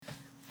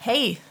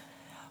Hey,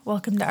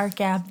 welcome to Art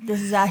Gab.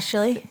 This is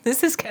Ashley,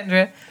 This is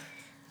Kendra.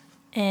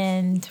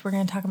 and we're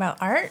going to talk about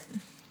art.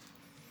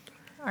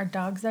 Our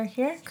dogs are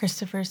here.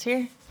 Christopher's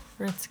here.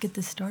 Let's get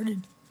this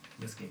started.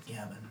 Let's get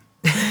gabbing.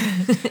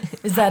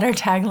 Is that our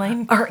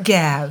tagline? Art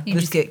Gab. You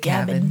Let's just get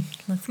gabbing.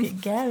 Let's get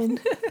gabbing.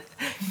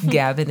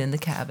 Gabbing in the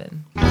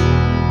cabin.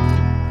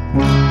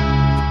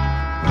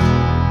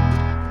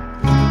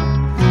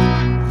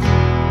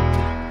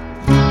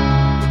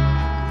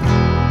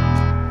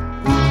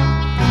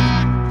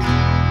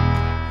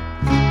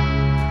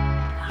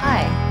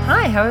 Hi.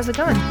 Hi, how is it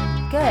going?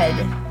 Good.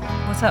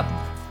 What's up?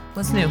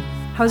 What's new?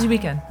 How was your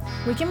weekend?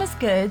 Weekend was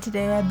good.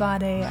 Today I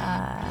bought a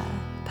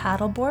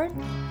paddle board,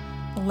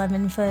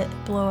 11-foot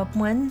blow-up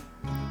one.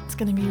 It's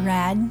going to be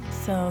rad,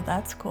 so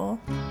that's cool.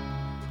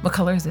 What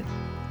color is it?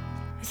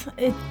 I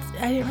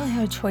didn't really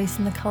have a choice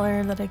in the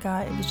color that I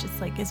got. It was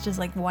just like, it's just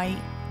like white.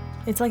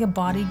 It's like a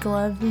body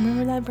glove.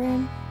 Remember that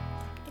brand?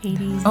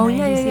 80s, Oh,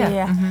 90s.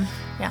 yeah. Mhm.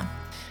 Yeah.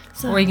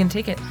 So Where are you going to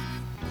take it?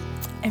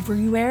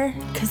 everywhere,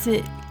 because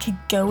it could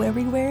go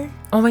everywhere.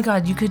 Oh my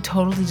God, you could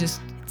totally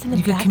just, It's in a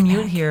you could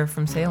commute backpack. here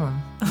from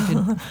Salem. You could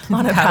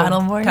On a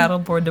paddleboard.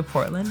 Paddleboard to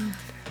Portland.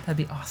 That'd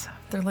be awesome.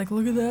 They're like,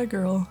 look at that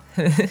girl.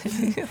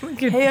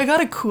 Look at- Hey, I got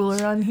a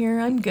cooler on here.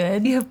 I'm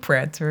good. You have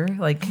Prancer,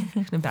 like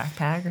in a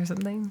backpack or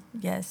something?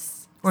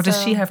 Yes. Or does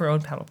So- she have her own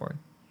paddleboard?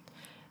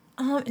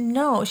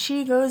 No,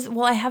 she goes,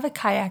 well, I have a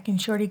kayak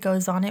and she already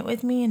goes on it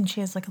with me, and she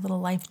has like a little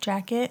life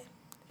jacket.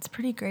 It's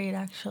pretty great,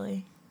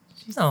 actually.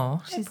 She's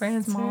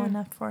Prancer. small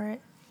enough for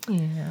it.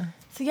 Yeah.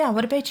 So yeah,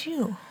 what about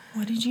you?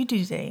 What did you do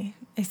today?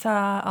 I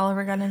saw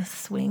Oliver got a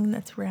swing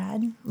that's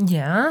rad.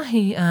 Yeah,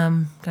 he got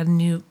a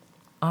new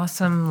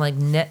awesome like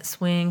net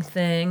swing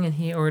thing, and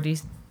he already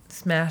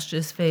smashed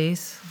his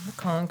face on the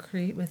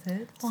concrete with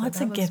it. Well, So that's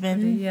that a was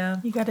given. pretty- yeah,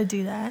 You got to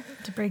do that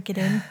to break it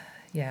in.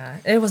 yeah.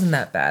 It wasn't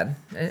that bad.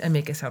 I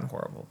make it sound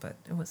horrible, but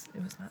it was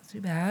not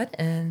too bad.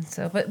 And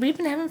so, but we've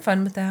been having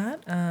fun with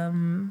that.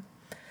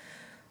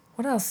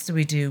 What else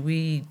do?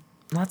 We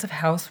lots of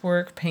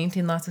housework,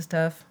 painting, lots of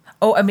stuff.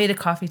 Oh, I made a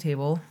coffee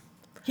table.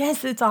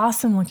 Yes, it's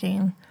awesome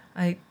looking.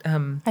 I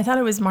I thought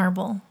it was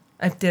marble.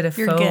 I did a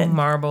You're faux good.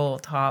 marble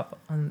top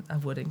on a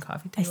wooden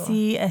coffee I table.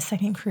 see a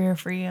second career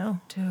for you.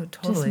 Dude,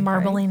 totally. Just right?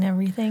 marbling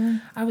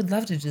everything, I would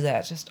love to do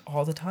that just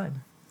all the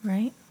time.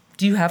 right?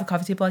 Do you have a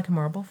coffee table I can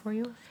marble for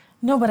you?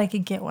 No, but I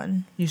could get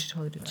one You should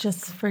totally do that.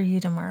 just for you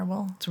to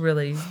marble. It's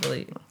really,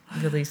 really,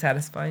 really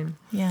satisfying.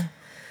 Yeah.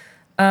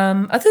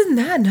 Other than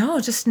that, no,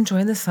 just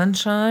enjoying the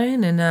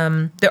sunshine. And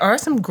there are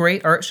some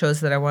great art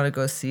shows that I want to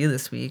go see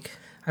this week.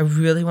 I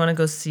really want to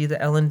go see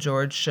the Ellen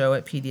George show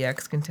at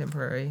PDX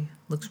Contemporary.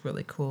 Looks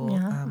really cool.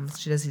 Yeah.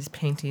 She does these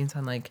paintings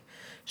on like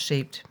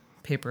shaped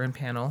paper and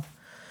panel.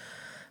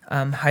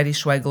 Heidi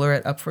Schwegler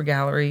at Up for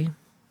Gallery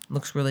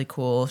looks really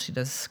cool. She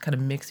does kind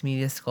of mixed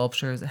media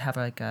sculptures that have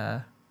like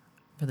a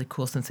really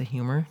cool sense of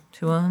humor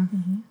to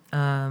them.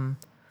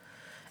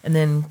 And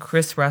then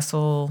Chris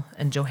Russell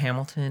and Joe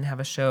Hamilton have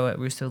a show at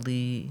Russo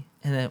Lee.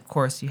 And then, of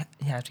course, you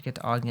have to get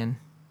to Ogden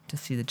to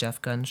see the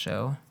Jeff Gunn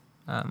show.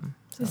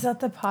 Is that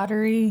the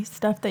pottery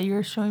stuff that you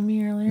were showing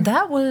me earlier?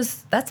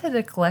 That's at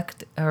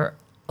Eclectic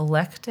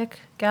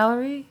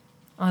Gallery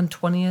on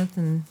 20th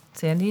and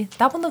Sandy.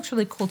 That one looks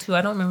really cool, too.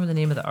 I don't remember the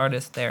name of the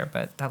artist there,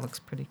 but that looks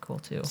pretty cool,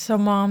 too. So,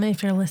 Mom,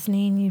 if you're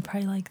listening, you'd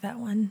probably like that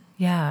one.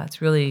 Yeah,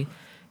 it's really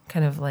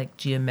kind of like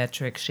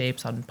geometric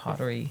shapes on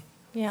pottery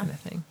Yeah. kind of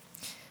thing.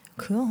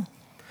 Cool.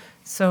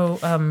 So,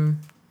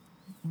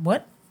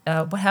 what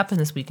happened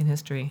this week in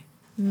history?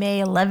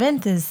 May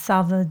 11th is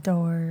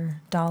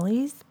Salvador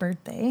Dali's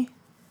birthday,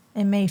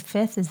 and May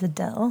 5th is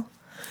Adele.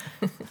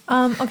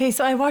 Okay,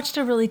 so I watched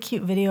a really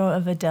cute video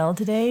of Adele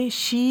today.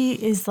 She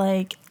is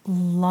like,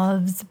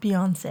 loves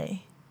Beyonce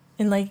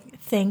and like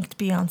thanked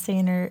Beyonce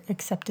in her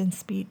acceptance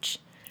speech.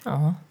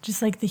 Oh,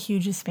 Just like the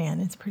hugest fan.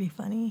 It's pretty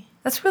funny.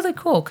 that's really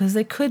cool because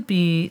they could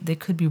be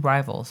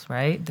rivals,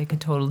 right? They could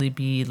totally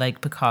be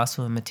like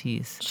Picasso and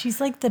Matisse.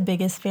 She's like the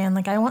biggest fan.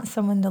 Like, I want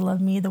someone to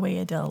love me the way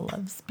Adele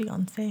loves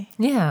Beyonce.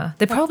 Yeah,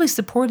 they probably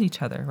support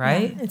each other,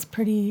 right? Yeah, it's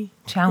pretty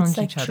Challenge it's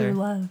like each other. true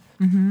love.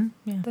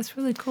 That's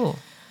really cool.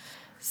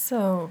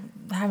 So,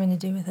 having to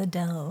do with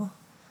Adele,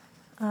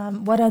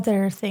 what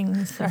other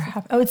things are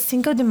happening? Oh, it's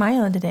Cinco de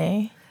Mayo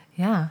today.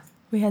 Yeah,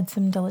 We had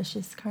some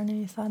delicious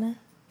carne asada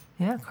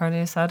yeah, carne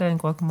asada and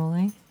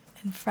guacamole.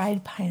 and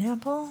fried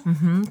pineapple.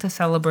 To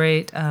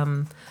celebrate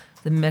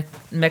the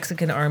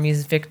Mexican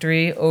army's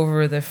victory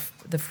over the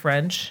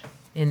French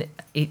in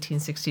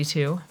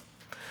 1862.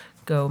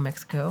 Go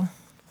Mexico!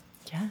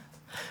 Yeah.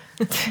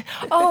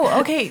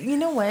 Oh, okay. You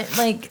know what?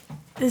 Like,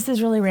 this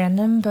is really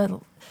random, but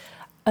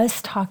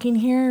us talking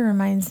here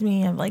reminds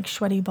me of like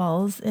sweaty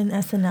balls in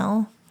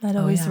SNL. That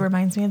always yeah.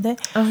 reminds me of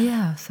that. Oh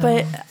yeah, so.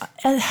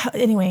 But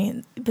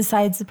anyway,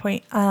 besides the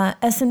point,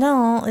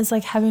 SNL is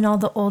like having all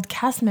the old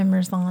cast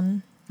members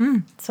on.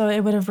 So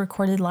it would have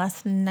recorded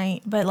last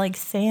night, but like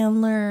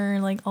Sandler,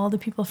 like all the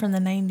people from the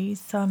 90s.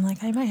 So I'm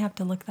like, I might have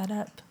to look that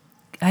up.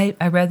 I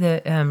read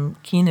that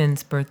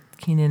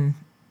Keenan,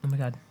 oh my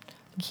God,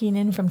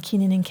 Keenan from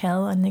Keenan and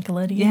Kel on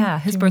Nickelodeon. Yeah,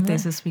 his Do you remember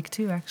birthday's that? this week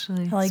too,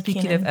 actually. I like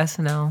Speaking Kenan. of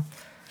SNL.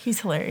 He's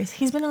hilarious.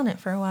 He's been on it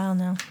for a while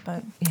now.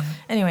 But Yeah.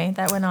 anyway,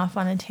 that went off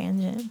on a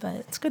tangent. But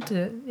It's good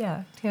to,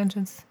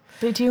 tangents.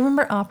 do you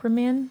remember Opera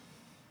Man?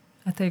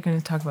 I thought you were going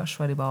to talk about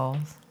sweaty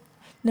balls.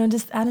 No,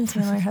 just Adam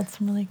Sandler had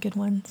some really good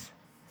ones.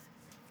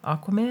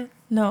 Aquaman?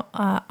 No,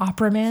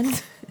 Opera Man.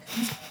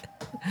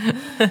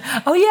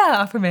 Oh,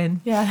 yeah, Aquaman.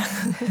 Yeah.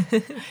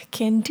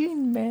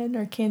 Canteen Man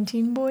or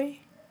Canteen Boy.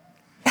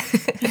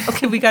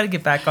 Okay, we got to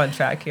get back on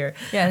track here.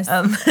 Yes.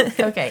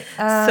 Okay.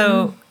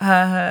 So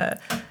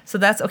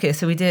that's okay.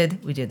 So we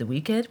did the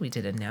weekend. We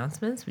did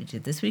announcements. We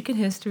did this week in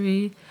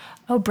history.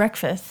 Oh,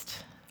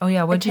 breakfast. Oh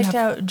yeah, I what did you checked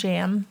have? out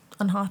Jam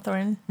on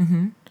Hawthorne.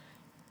 Mm-hmm.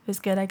 It was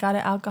good. I got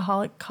an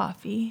alcoholic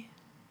coffee.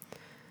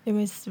 It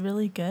was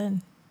really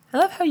good. I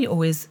love how you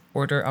always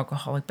order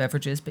alcoholic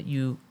beverages, but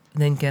you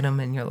then get them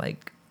and you're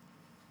like,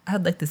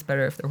 I'd like this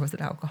better if there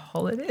wasn't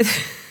alcohol in it.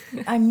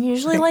 I'm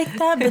usually like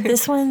that, but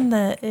this one,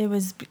 it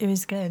was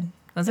good.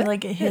 Was I it?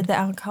 like it hid the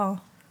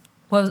alcohol.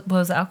 What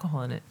was the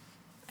alcohol in it?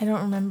 I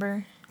don't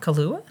remember.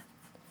 Kahlua?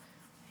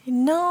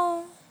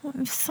 No, it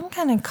was some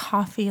kind of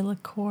coffee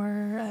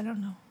liqueur. I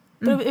don't know,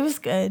 but it was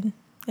good,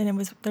 and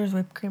there was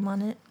whipped cream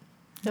on it.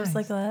 It was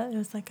Nice.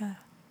 like a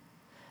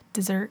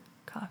dessert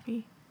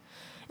coffee.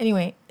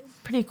 Anyway,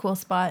 pretty cool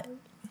spot.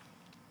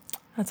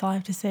 That's all I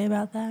have to say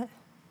about that.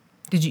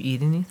 Did you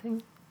eat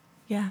anything?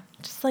 Yeah,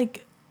 just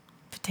like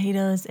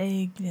potatoes,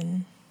 egg,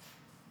 and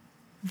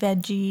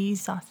veggie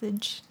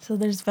sausage. So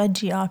there's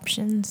veggie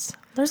options.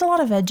 There's a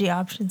lot of veggie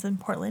options in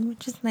Portland,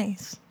 which is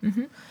nice.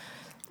 Mm-hmm.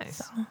 Nice.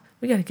 So.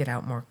 We got to get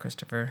out more,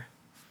 Christopher.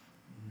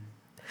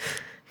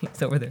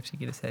 He's over there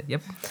shaking his head.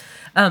 Yep.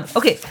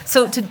 Okay,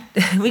 so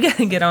we got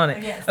to get on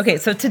it. Yes. Okay,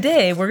 so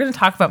today we're going to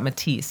talk about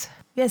Matisse.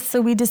 Yes,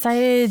 so we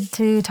decided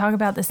to talk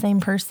about the same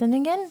person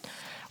again,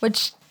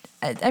 which,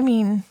 I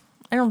mean,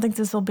 I don't think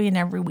this will be an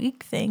every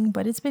week thing,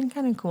 but it's been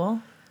kind of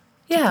cool.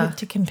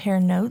 To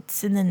compare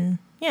notes and then,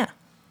 yeah.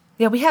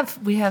 Yeah, we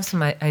have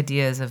some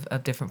ideas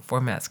of different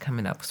formats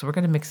coming up. So we're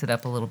going to mix it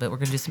up a little bit. We're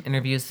going to do some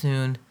interviews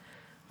soon.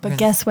 But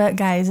guess what,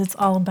 guys? It's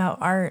all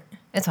about art.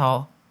 It's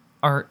all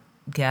art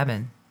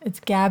gabbing. It's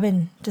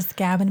gabbing, just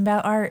gabbing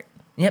about art.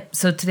 Yep.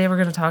 So today we're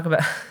going to talk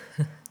about,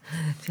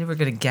 today we're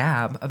going to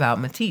gab about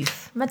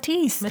Matisse.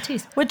 Matisse.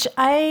 Which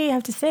I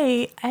have to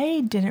say,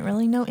 I didn't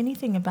really know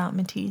anything about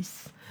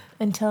Matisse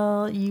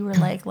until you were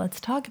like, let's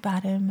talk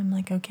about him. I'm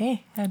like,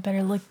 okay, I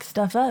better look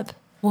stuff up.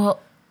 Well,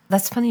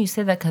 that's funny you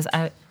say that because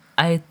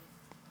I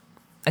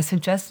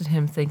suggested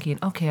him thinking,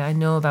 okay, I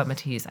know about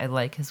Matisse. I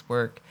like his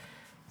work.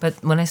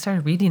 But when I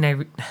started reading,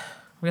 I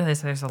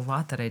realized there's a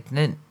lot that I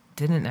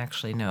didn't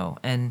actually know.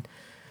 And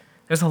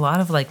there's a lot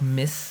of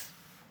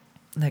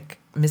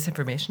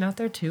misinformation out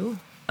there too.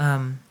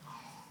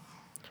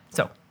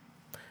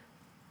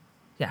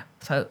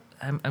 So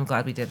I'm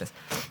glad we did this.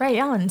 Right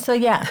on. So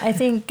yeah, I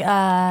think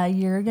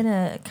you're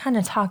gonna kind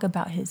of talk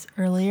about his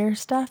earlier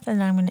stuff,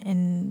 and I'm gonna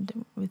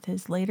end with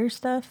his later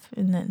stuff,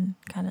 and then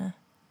kind of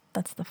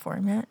that's the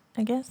format,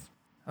 I guess.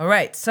 All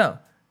right. So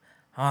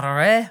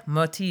Honoré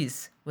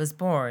Matisse was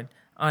born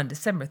on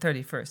December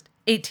 31st,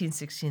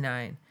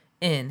 1869,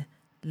 in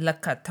Le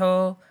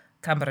Cateau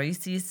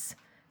Cambrésis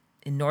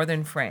in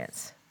northern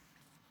France,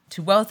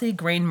 to wealthy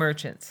grain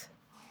merchants,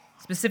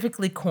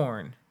 specifically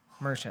corn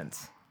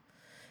merchants.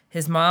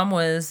 His mom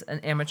was an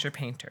amateur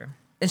painter,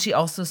 and she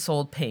also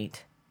sold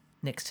paint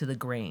next to the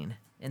grain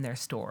in their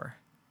store.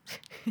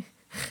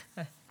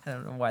 I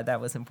don't know why that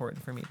was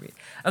important for me to read.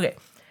 Okay.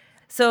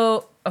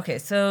 So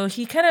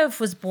he kind of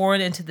was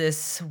born into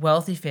this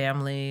wealthy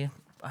family,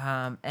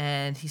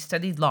 and he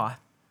studied law,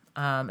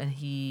 and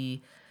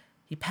he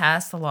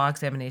passed the law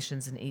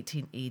examinations in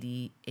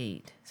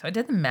 1888. So I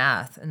did the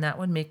math, and that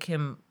would make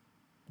him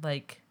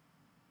like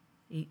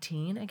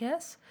 18, I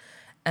guess.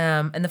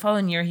 And the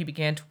following year, he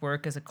began to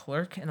work as a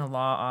clerk in a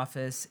law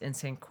office in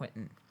Saint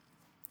Quentin,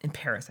 in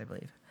Paris, I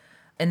believe.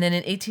 And then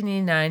in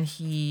 1889,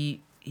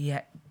 he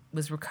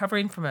was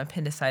recovering from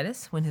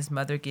appendicitis when his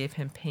mother gave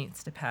him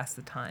paints to pass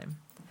the time.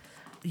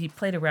 He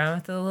played around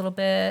with it a little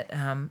bit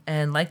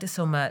and liked it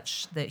so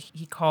much that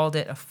he called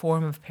it a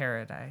form of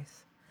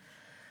paradise.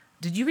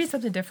 Did you read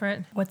something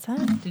different? What's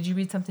that? Did you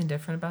read something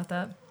different about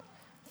that?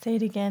 Say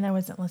it again. I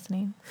wasn't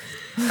listening.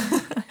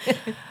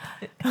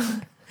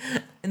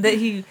 And that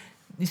he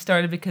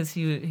started because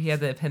he had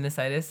the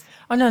appendicitis?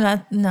 Oh,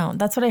 no.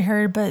 That's what I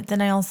heard. But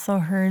then I also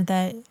heard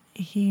that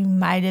he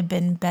might have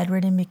been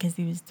bedridden because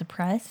he was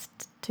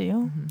depressed too.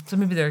 Mm-hmm. So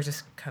maybe they're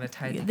just kind of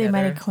tied together. They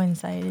might have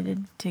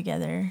coincided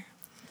together.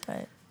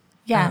 But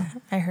yeah,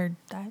 I heard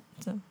that.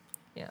 So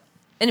yeah.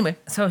 Anyway,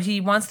 so he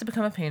wants to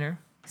become a painter.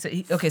 So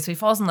he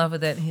falls in love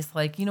with it, and he's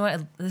like, you know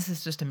what? This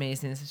is just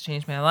amazing. This has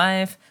changed my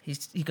life.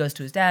 He goes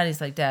to his dad. He's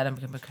like, Dad, I'm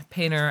becoming a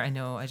painter. I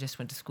know I just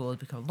went to school to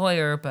become a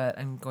lawyer, but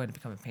I'm going to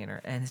become a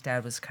painter. And his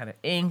dad was kind of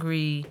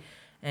angry,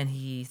 and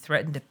he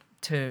threatened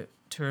to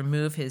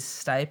remove his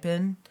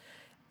stipend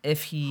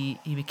if he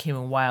became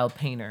a wild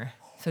painter.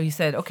 So he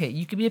said, okay,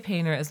 you could be a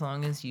painter as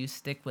long as you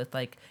stick with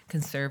like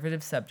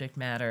conservative subject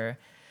matter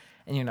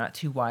and you're not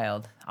too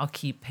wild, I'll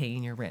keep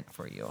paying your rent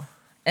for you.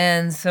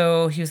 And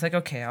so he was like,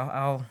 okay,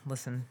 I'll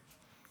listen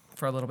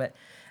for a little bit.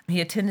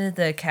 He attended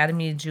the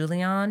Académie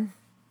Julian,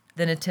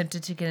 then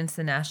attempted to get into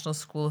the National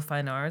School of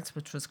Fine Arts,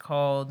 which was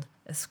called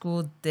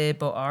École des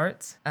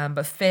Beaux-Arts,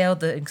 but failed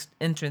the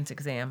entrance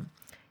exam.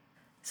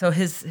 So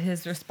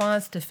his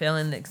response to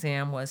failing the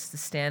exam was to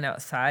stand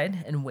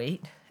outside and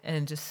wait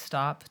and just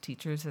stop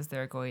teachers as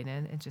they're going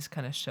in and just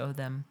kind of show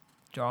them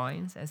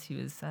drawings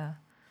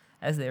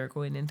as they were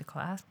going into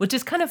class, which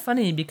is kind of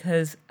funny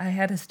because I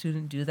had a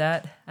student do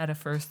that at a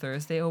First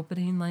Thursday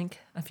opening like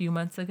a few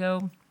months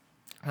ago.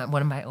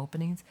 One of my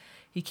openings,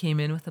 he came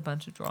in with a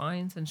bunch of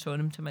drawings and showed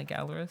them to my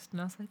gallerist,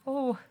 and I was like,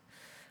 oh,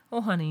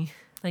 honey,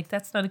 like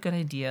that's not a good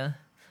idea.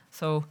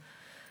 So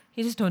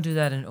you just don't do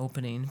that in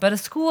opening. But a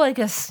school, I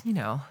guess, you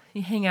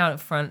hang out in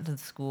front of the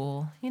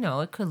school,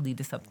 it could lead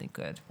to something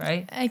good,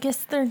 right? I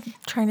guess they're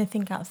trying to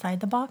think outside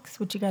the box,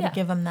 which you got to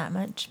give them that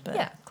much. But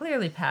yeah,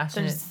 clearly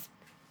passionate.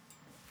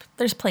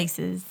 There's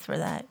places for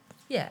that.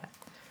 Yeah.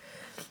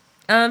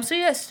 So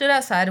yeah, stood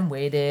outside and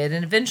waited,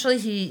 and eventually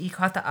he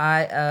caught the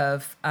eye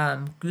of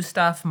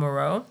Gustave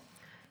Moreau,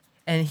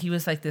 and he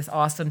was like this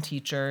awesome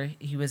teacher.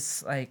 He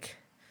was a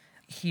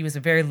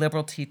very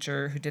liberal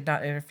teacher who did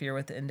not interfere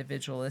with the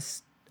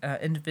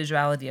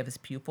individuality of his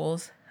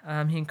pupils.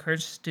 He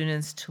encouraged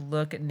students to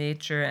look at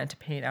nature and to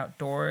paint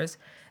outdoors,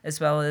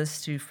 as well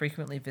as to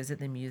frequently visit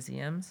the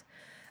museums.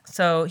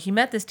 So he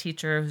met this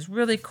teacher who was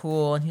really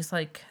cool, and he's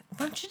like,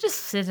 why don't you just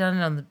sit in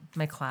on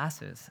my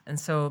classes? And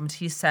so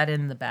Matisse sat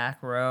in the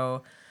back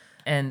row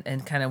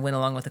and kind of went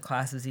along with the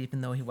classes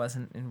even though he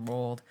wasn't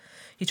enrolled.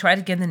 He tried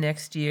again the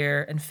next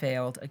year and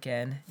failed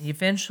again. He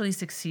eventually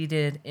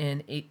succeeded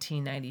in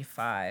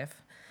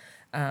 1895.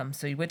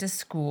 So he went to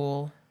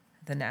school,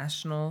 the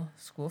National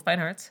School of Fine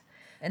Arts.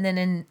 And then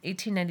in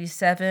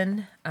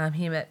 1897,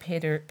 he met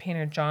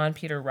painter John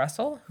Peter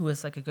Russell, who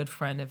was like a good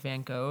friend of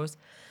Van Gogh's.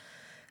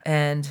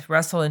 And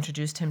Russell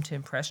introduced him to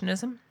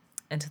Impressionism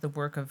and to the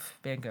work of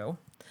Van Gogh.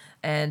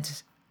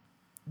 And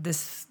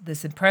this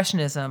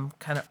Impressionism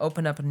kind of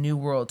opened up a new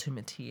world to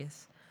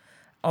Matisse.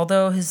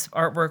 Although his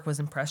artwork was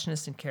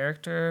Impressionist in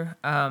character,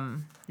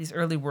 these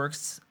early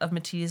works of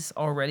Matisse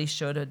already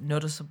showed a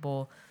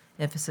noticeable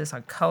emphasis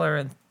on color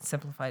and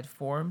simplified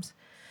forms.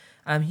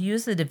 He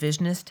used the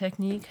divisionist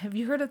technique. Have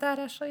you heard of that,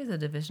 Ashley, the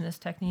divisionist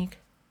technique?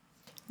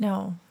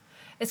 No.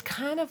 It's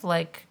kind of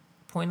like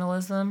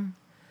pointillism.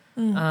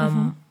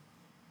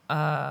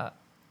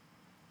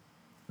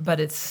 But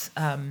it's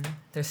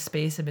there's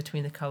space in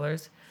between the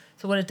colors.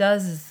 So what it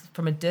does is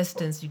from a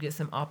distance you get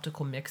some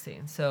optical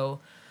mixing. So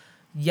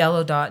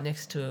yellow dot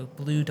next to a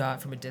blue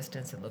dot from a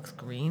distance, it looks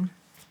green.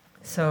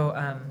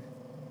 So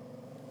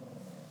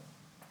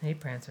hey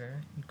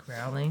Prancer, you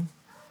growling?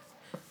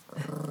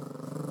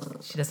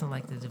 She doesn't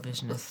like the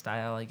divisionist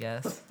style, I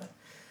guess.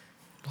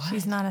 What?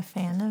 She's not a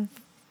fan of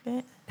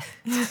it.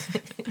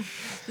 It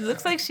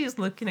looks like she's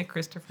looking at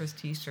Christopher's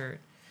t-shirt.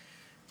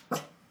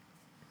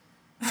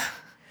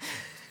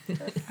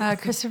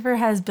 Christopher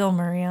has Bill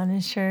Murray on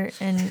his shirt,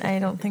 and I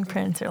don't think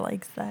Prancer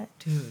likes that.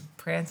 Dude,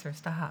 Prancer,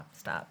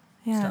 stop.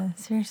 Yeah,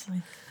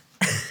 seriously.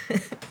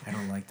 I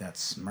don't like that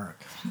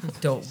smirk.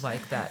 Don't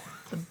like that.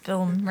 The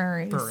Bill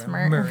Murray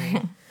smirk.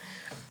 Murray.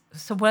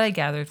 So what I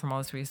gathered from all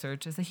this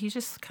research is that he's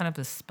just kind of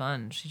a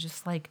sponge. He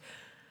just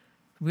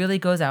really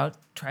goes out,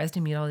 tries to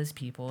meet all these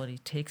people, and he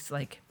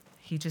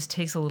just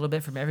takes a little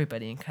bit from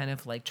everybody and kind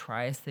of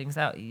tries things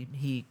out.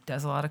 He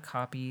does a lot of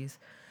copies.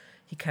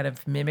 He kind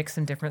of mimics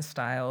some different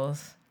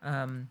styles.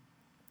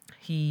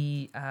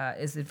 He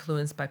is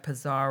influenced by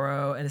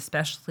Pissarro and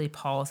especially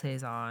Paul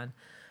Cézanne.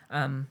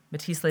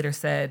 Matisse later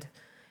said,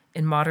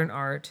 in modern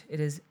art,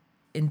 it is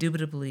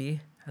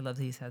indubitably, I love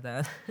that he said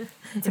that,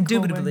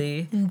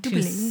 indubitably to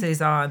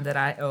Cézanne that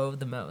I owe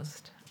the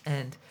most.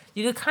 And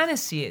you can kind of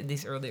see it in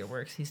these earlier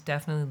works. He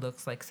definitely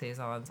looks like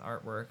Cézanne's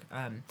artwork.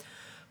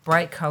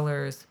 Bright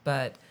colors,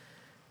 but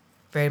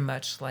very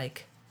much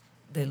like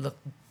they look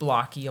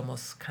blocky,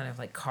 almost kind of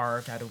like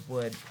carved out of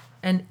wood.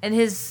 And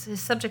his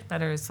subject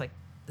matter is like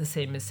the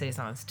same as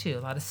Cézanne's too.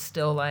 A lot of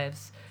still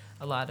lifes,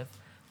 a lot of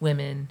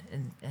women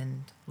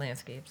and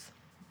landscapes.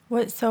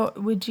 So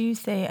would you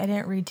say, I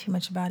didn't read too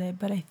much about it,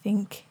 but I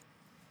think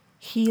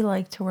he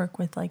liked to work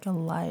with a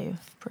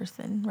live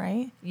person,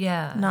 right?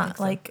 Yeah. Not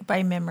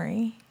by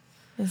memory.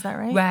 Is that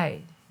right?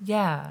 Right.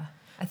 Yeah.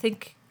 I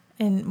think.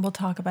 And we'll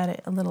talk about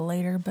it a little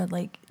later, but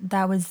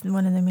that was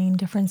one of the main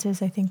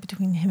differences, I think,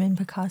 between him and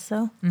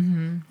Picasso.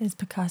 Mm-hmm. Is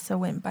Picasso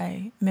went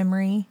by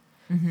memory,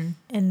 and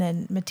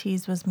then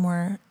Matisse was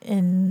more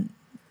in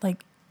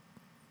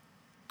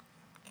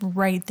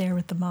right there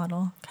with the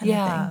model kind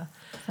of thing.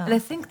 So. And I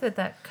think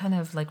that kind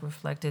of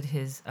reflected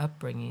his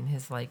upbringing,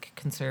 his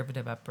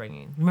conservative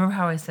upbringing. Remember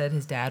how I said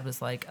his dad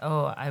was like,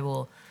 "Oh, I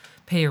will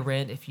pay your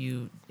rent if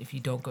you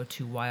don't go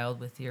too wild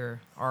with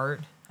your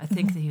art." I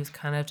think that he was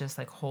kind of just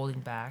holding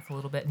back a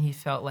little bit, and he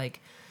felt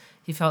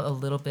a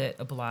little bit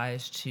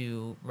obliged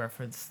to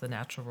reference the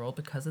natural world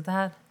because of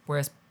that.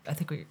 Whereas I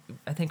think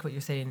what you're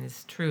saying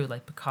is true.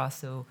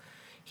 Picasso,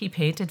 he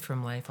painted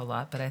from life a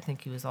lot, but I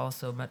think he was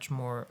also much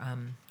more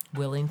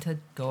willing to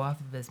go off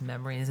of his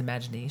memory and his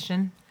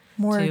imagination.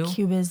 More too.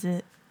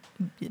 cubism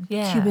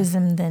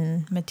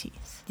than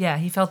Matisse. Yeah,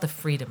 he felt the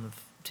freedom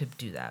to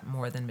do that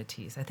more than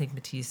Matisse. I think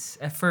Matisse,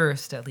 at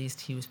first at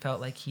least, felt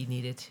like he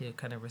needed to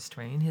kind of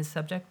restrain his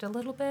subject a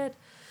little bit.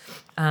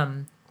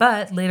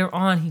 But later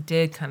on, he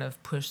did kind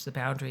of push the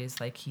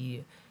boundaries. Like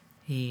he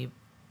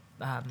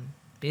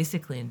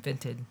basically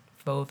invented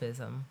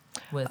Fauvism.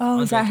 With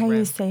Oh, is that how Andre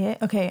you Derain. say it?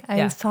 Okay,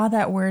 I saw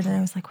that word and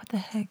I was like, "What the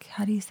heck?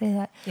 How do you say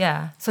that?"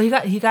 Yeah, so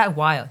he got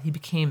wild. He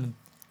became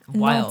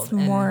And wild. that's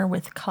more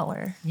with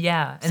color.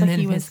 Yeah, and So then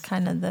he was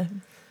kind of the.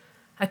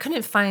 I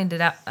couldn't find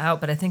it out,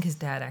 but I think his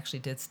dad actually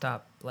did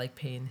stop like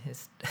paying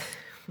his.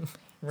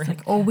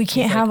 Like, oh, we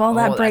can't He's have like, all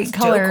that "Oh, bright that's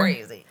color. Too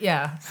crazy.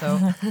 Yeah,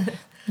 so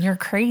You're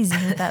crazy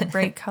with that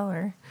bright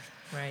color.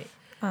 right.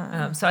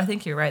 So I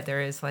think you're right.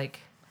 There is like,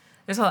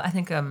 there's a lot. I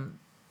think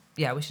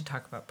yeah, we should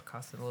talk about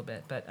Picasso a little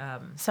bit, but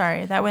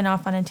Sorry, that went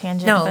off on a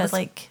tangent. No,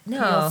 but you'll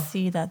no.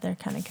 see that they're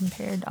kind of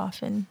compared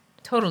often.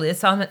 Totally,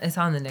 it's on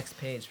the next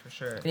page for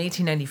sure. In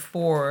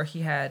 1894,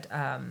 he had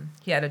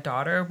a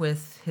daughter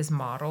with his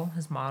model.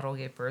 His model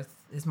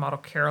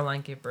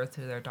Caroline gave birth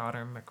to their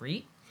daughter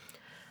Marguerite.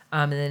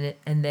 And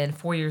then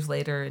 4 years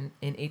later, in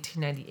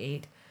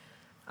 1898,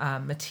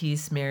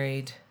 Matisse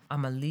married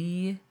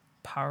Amélie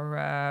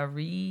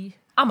Parary.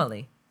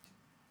 Amélie,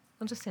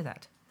 I'll just say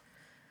that.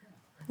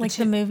 Like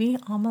the movie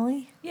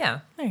Amelie. Yeah,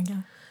 There you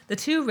go. the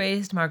two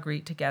raised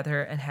Marguerite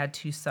together and had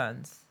two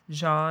sons,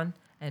 Jean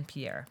and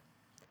Pierre.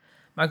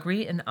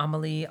 Marguerite and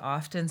Amélie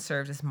often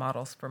served as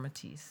models for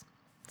Matisse.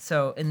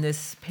 So in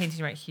this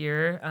painting right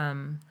here,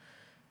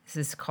 this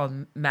is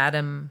called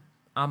Madame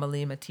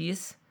Amélie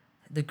Matisse,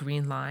 the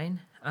green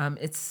line.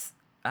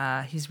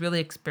 He's really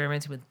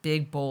experimented with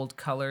big, bold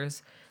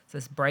colors. It's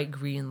this bright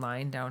green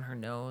line down her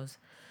nose,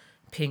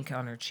 pink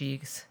on her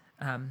cheeks.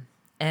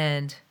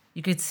 And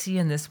you could see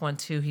in this one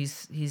too,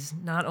 he's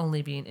not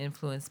only being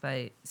influenced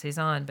by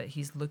Cézanne, but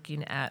he's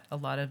looking at a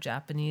lot of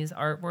Japanese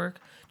artwork,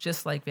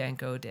 just like Van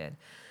Gogh did.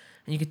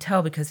 And you could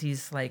tell because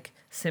he's like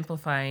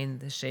simplifying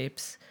the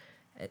shapes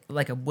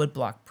like a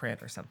woodblock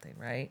print or something,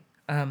 right?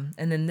 And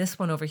then this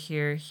one over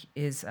here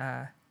is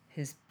the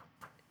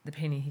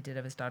painting he did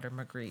of his daughter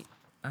Marguerite.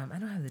 I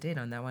don't have the date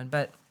on that one,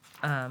 but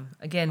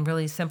again,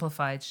 really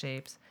simplified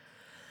shapes.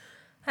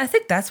 I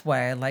think that's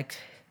why I liked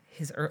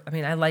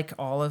I like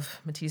all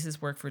of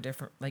Matisse's work for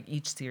different, like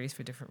each series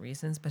for different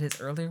reasons, but his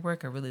earlier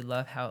work, I really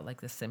love how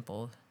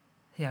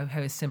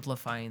how he's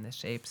simplifying the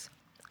shapes,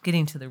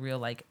 getting to the real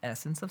like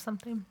essence of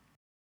something.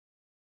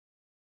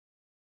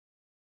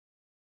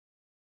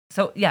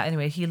 So yeah,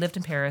 anyway, he lived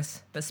in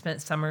Paris, but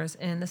spent summers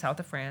in the south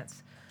of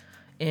France,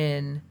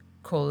 in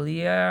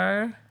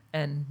Collier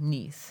and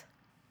Nice.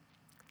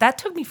 That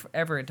took me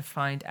forever to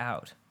find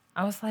out.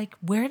 I was like,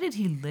 where did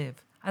he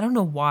live? I don't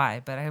know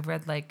why, but I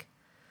read like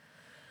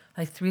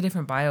 3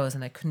 different bios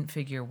and I couldn't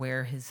figure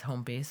where his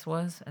home base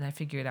was. And I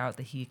figured out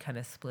that he kind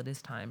of split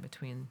his time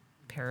between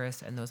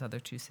Paris and those other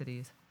 2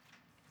 cities.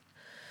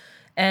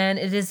 And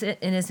it is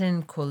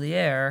in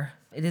Collier.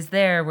 It is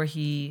there where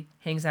he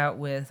hangs out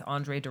with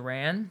Andre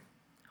Derain,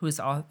 who is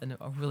a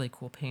really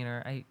cool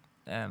painter,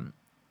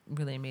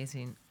 really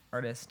amazing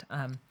artist,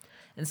 and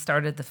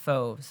started the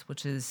Fauves,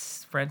 which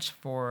is French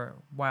for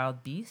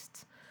wild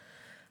beasts.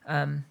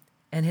 And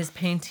his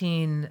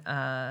painting,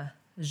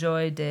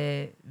 Joie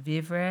de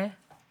Vivre,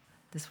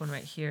 this one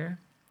right here,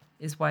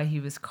 is why he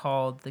was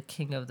called the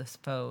king of the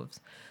Fauves.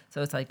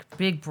 So it's like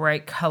big,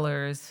 bright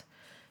colors.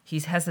 He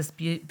has this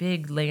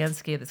big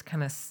landscape that's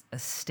kind of a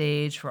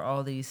stage for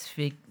all these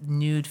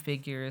nude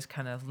figures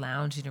kind of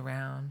lounging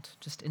around,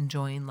 just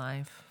enjoying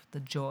life,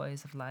 the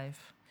joys of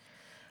life.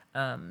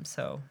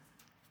 So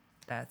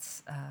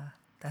that's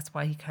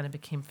why he kind of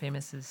became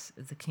famous as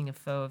the king of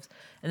Fauves.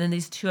 And then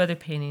these 2 other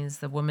paintings,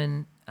 the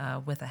woman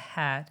with a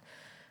hat,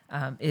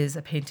 is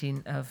a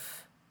painting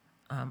of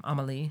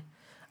Amélie.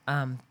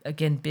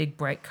 Again, big,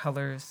 bright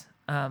colors.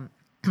 And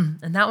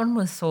that one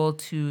was sold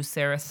to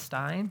Sarah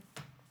Stein,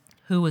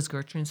 who was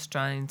Gertrude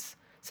Stein's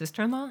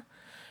sister-in-law.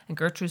 And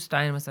Gertrude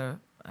Stein was and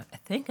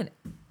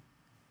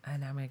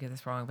I'm going to get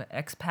this wrong, but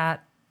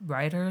expat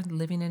writer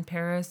living in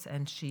Paris.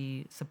 And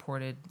she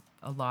supported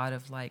a lot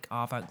of like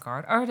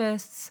avant-garde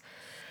artists.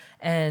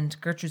 And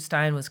Gertrude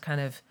Stein was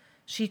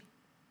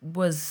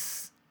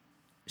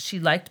she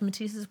liked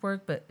Matisse's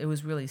work, but it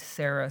was really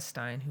Sarah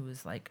Stein who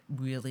was like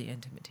really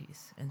into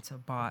Matisse, and so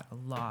bought a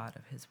lot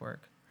of his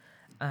work.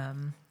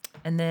 And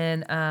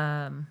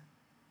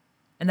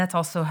that's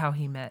also how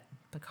he met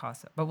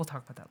Picasso, but we'll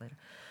talk about that later.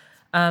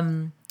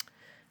 And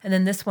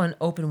then this one,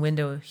 Open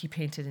Window, he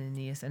painted in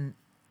Nice, and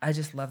I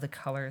just love the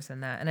colors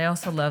in that. And I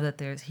also love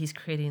that he's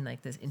creating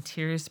like this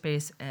interior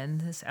space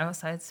and this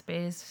outside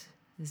space.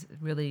 Is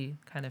really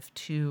kind of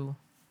two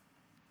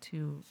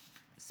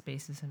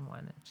spaces in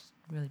one. It's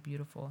really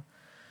beautiful.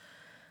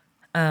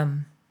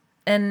 And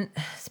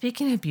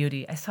speaking of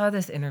beauty, I saw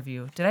this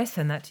interview. Did I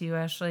send that to you,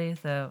 Ashley?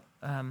 The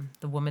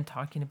woman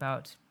talking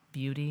about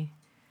beauty.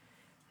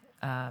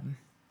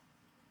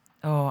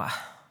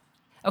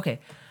 Okay.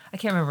 I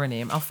can't remember her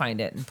name. I'll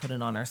find it and put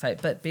it on our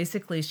site. But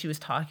basically, she was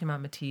talking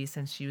about Matisse,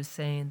 and she was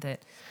saying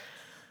that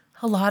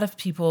a lot of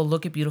people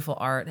look at beautiful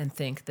art and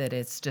think that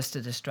it's just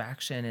a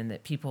distraction, and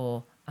that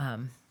people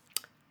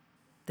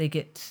they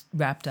get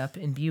wrapped up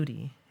in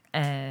beauty,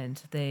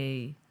 and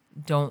they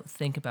don't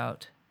think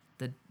about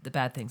the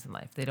bad things in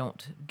life. They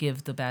don't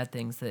give the bad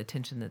things the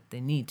attention that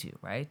they need to,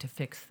 right, to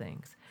fix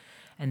things,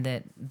 and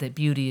that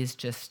beauty is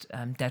just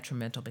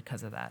detrimental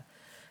because of that.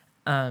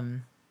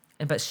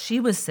 But she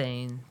was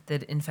saying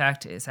that in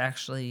fact it's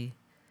actually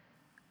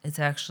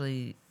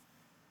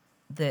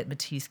that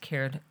Matisse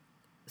cared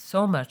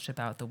so much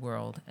about the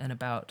world and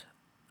about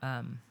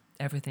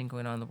everything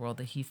going on in the world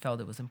that he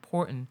felt it was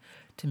important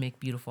to make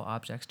beautiful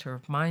objects to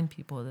remind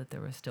people that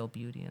there was still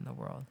beauty in the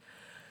world.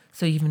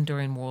 So even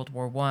during World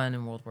War I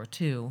and World War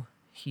II,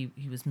 he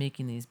was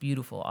making these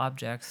beautiful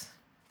objects,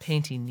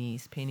 painting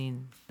Nice,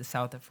 painting the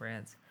south of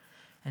France,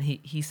 and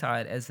he saw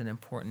it as an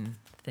important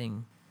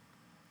thing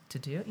to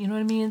do. You know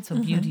what I mean? So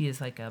beauty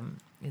is like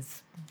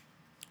is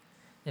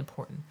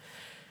important.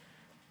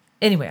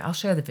 Anyway, I'll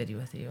share the video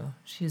with you.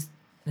 She's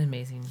an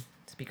amazing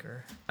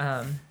speaker.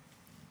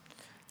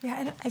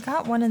 Yeah, I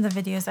got one of the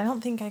videos. I don't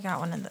think I got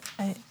one of the.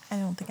 I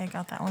don't think I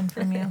got that one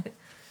from you.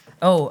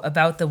 Oh,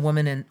 about the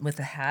woman with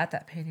the hat,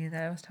 that painting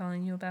that I was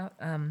telling you about.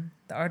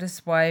 The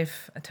artist's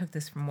wife, I took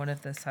this from one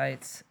of the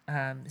sites.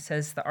 It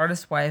says, the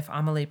artist's wife,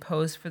 Amélie,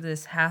 posed for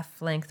this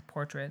half-length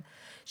portrait.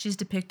 She's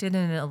depicted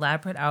in an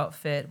elaborate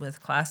outfit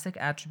with classic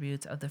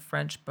attributes of the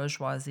French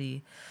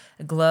bourgeoisie,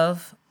 a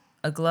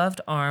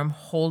gloved arm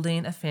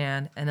holding a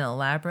fan, and an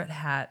elaborate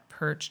hat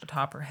perched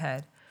atop her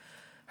head.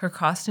 Her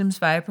costume's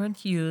vibrant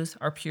hues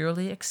are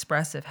purely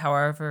expressive,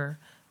 however,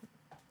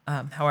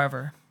 when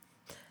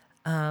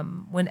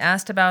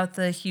asked about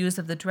the hues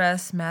of the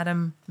dress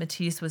Madame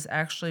Matisse was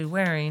actually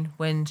wearing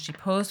when she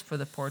posed for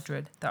the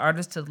portrait, the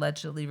artist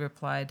allegedly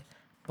replied,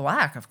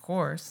 "Black, of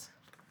course."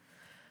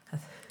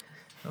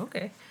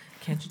 Okay,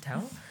 can't you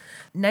tell?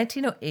 In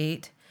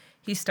 1908,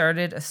 he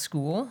started a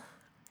school.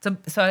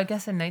 So I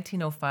guess in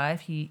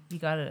 1905, he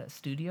got a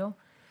studio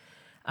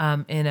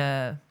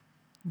in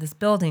this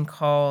building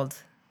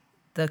called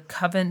the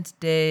Convent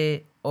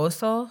des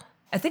Oiseaux.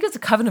 I think it's a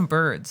Covenant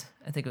Birds.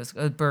 I think it was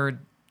a bird.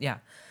 Yeah.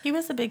 He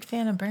was a big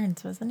fan of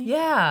birds, wasn't he?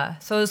 Yeah.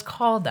 So it was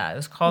called that. It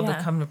was called the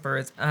Covenant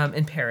Birds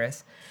in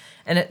Paris.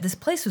 And this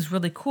place was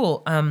really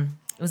cool.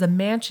 It was a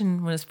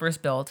mansion when it was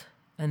first built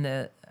in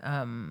the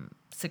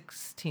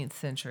 16th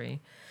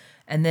century.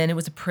 And then it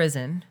was a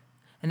prison.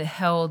 And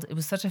it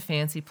was such a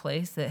fancy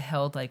place that it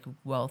held like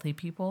wealthy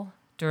people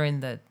during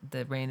the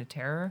Reign of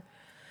Terror.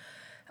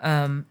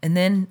 And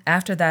then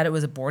after that, it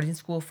was a boarding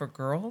school for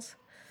girls.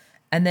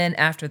 And then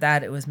after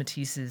that, it was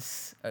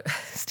Matisse's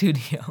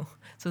studio.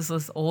 So it's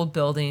this old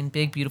building,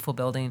 big, beautiful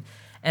building.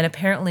 And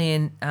apparently,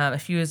 in a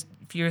few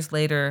years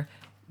later,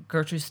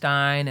 Gertrude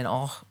Stein and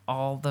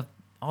all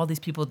these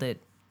people that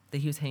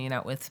he was hanging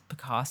out with,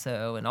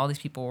 Picasso, and all these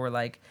people were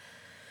like,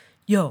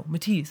 "Yo,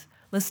 Matisse,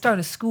 let's start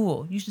a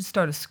school. You should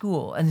start a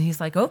school." And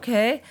he's like,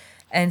 "Okay."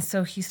 And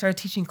so he started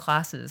teaching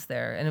classes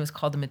there, and it was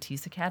called the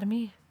Matisse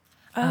Academy.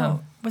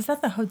 Oh, was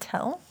that the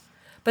hotel?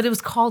 But it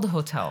was called a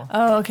hotel.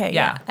 Oh, okay.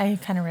 Yeah. I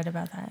kind of read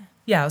about that.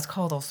 Yeah, it was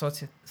called all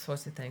sorts of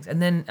things.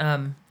 And then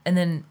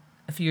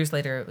a few years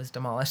later, it was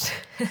demolished.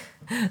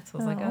 So I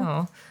was like,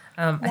 oh.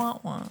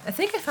 I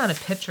think I found a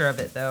picture of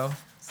it, though.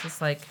 It's just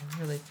like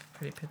a really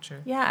pretty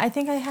picture. Yeah, I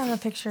think I have a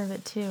picture of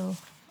it, too.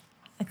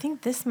 I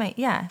think this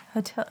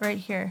hotel right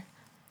here.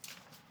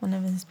 One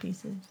of his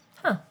pieces.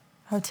 Huh.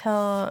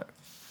 Hotel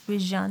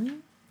Reggiani?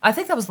 I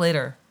think that was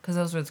later, because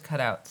those were the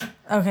cutouts.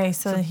 Okay,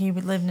 so he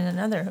would live in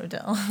another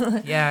hotel.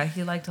 Yeah,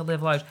 he liked to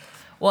live large.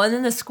 Well, and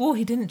in the school,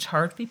 he didn't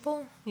charge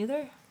people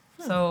either.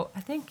 So I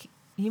think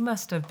he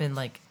must have been,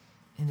 like,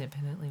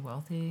 independently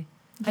wealthy.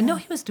 Yeah. I know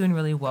he was doing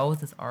really well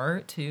with his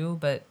art, too,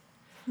 but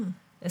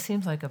it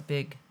seems like a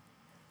big,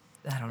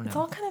 I don't know. It's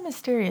all kind of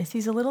mysterious.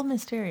 He's a little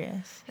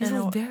mysterious. He's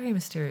very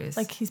mysterious.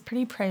 Like, he's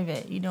pretty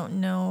private. You don't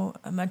know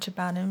much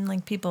about him.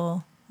 Like,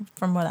 people,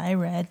 from what I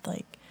read,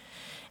 like,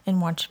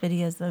 and watched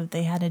videos of,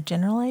 they had a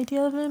general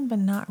idea of him, but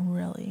not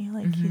really.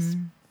 Like, he's...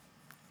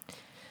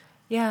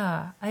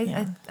 Yeah,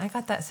 I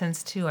got that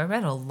sense, too. I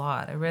read a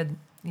lot. I read,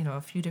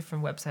 a few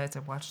different websites. I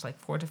watched, like,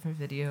 4 different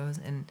videos,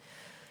 and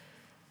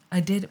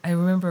I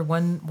remember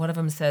one of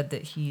them said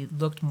that he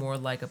looked more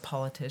like a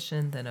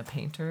politician than a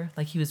painter.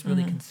 Like, he was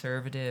really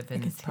conservative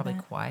and probably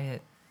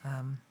quiet.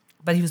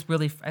 But he was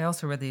really, I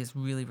also read that he was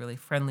really, really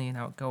friendly and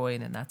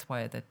outgoing, and that's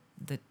why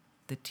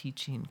the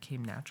teaching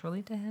came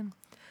naturally to him.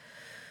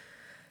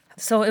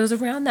 So it was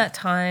around that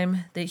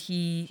time that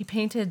he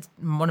painted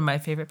one of my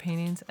favorite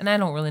paintings, and I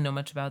don't really know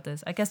much about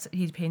this. I guess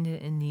he painted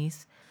it in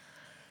Nice,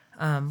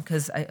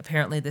 because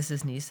apparently this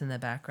is Nice in the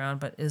background,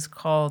 but it's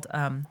called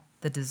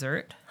The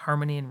Dessert,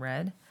 Harmony in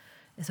Red.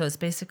 So it's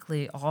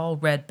basically all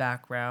red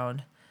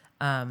background.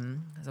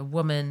 There's a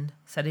woman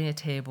setting a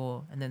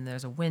table, and then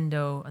there's a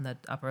window on the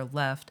upper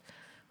left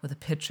with a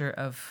picture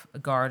of a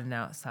garden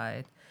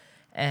outside.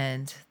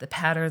 And the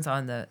patterns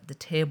on the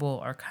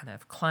table are kind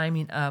of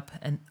climbing up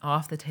and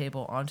off the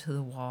table onto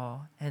the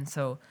wall. And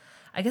so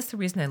I guess the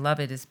reason I love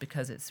it is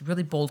because it's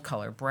really bold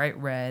color, bright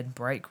red,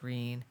 bright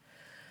green.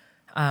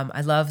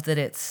 I love that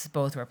it's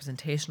both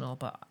representational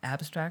but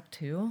abstract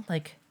too.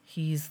 Like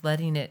he's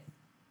letting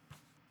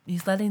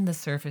the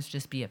surface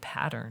just be a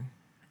pattern.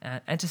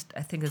 And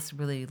I think it's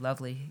really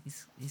lovely.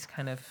 He's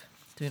kind of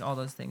doing all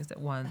those things at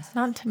once.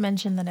 Not to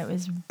mention that it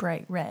was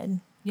bright red,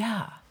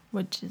 Yeah.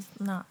 which is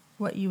not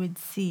what you would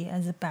see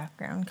as a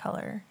background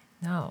color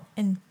No.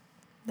 in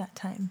that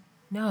time.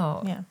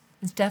 No. Yeah.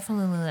 It's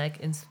definitely like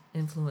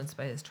influenced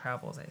by his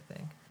travels, I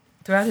think.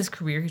 Throughout his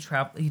career,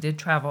 he did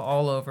travel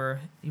all over.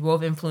 He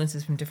wove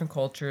influences from different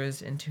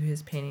cultures into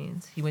his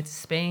paintings. He went to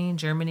Spain,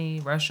 Germany,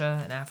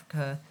 Russia, and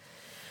Africa.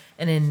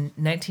 And in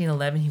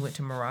 1911, he went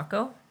to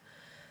Morocco.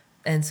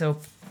 And so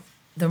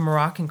the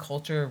Moroccan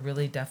culture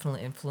really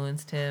definitely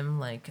influenced him,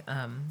 like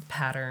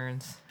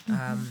patterns.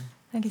 I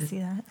can see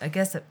that. I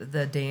guess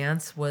the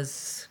dance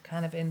was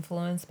kind of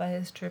influenced by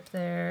his trip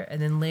there.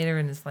 And then later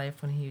in his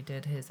life when he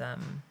did his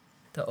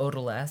the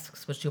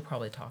odalisques, which you'll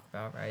probably talk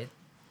about, right?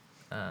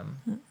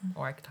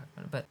 Or I could talk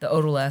about it. But the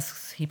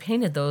odalisques, he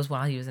painted those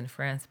while he was in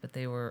France, but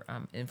they were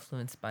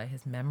influenced by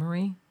his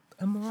memory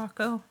of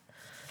Morocco.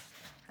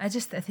 I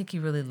think he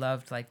really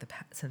loved like the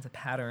sense of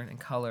pattern and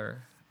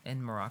color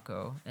in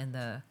Morocco and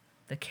the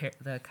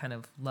kind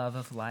of love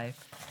of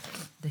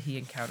life that he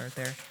encountered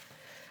there.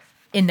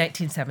 In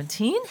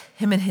 1917,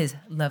 him and his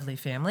lovely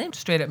family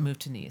straight up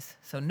moved to Nice.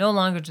 So no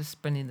longer just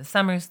spending the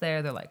summers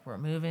there. They're like, we're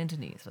moving to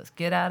Nice. Let's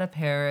get out of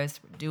Paris.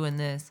 We're doing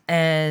this.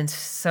 And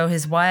so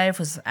his wife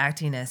was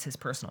acting as his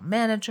personal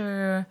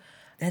manager.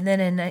 And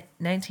then in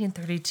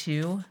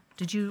 1932,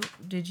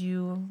 did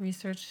you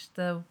research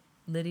the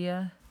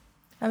Lydia?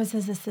 I was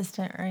his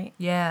assistant, right?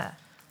 Yeah.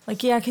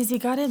 Like, yeah, because he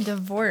got a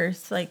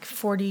divorce like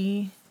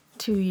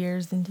 42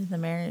 years into the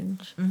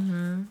marriage.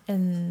 Mm-hmm.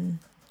 And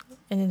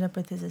ended up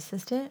with his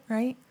assistant,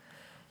 right?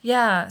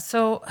 Yeah.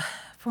 So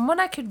from what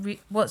I could read,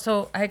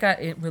 so I got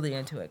really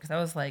into it because I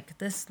was like,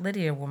 this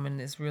Lydia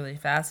woman is really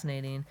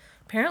fascinating.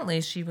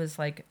 Apparently, she was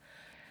like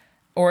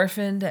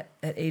orphaned at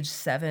age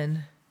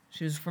 7.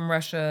 She was from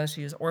Russia.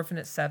 She was orphaned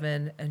at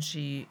 7, and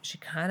she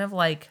kind of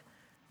like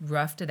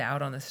roughed it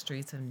out on the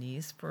streets of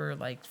Nice for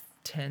like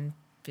 10,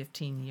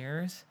 15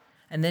 years.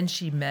 And then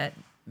she met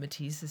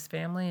Matisse's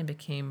family and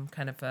became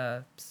kind of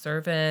a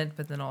servant,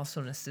 but then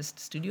also an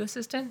studio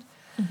assistant.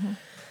 Mm-hmm.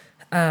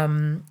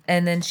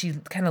 And then she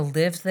kind of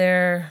lived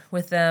there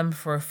with them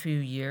for a few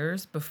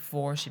years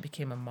before she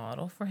became a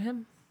model for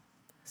him.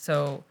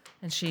 So,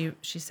 and she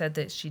said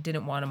that she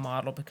didn't want to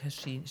model because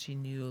she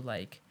knew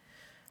like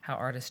how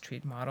artists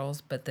treat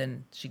models, but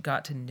then she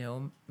got to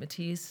know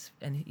Matisse,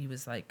 and he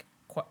was like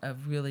a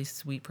really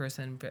sweet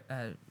person,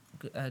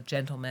 a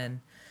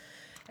gentleman,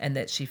 and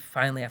that she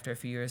finally, after a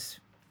few years,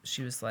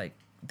 she was like,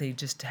 they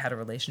just had a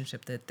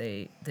relationship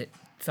that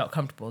felt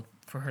comfortable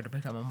for her to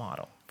become a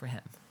model for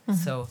him. Mm-hmm.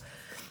 So,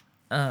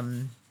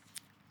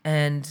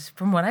 and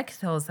from what I can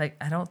tell, it's like,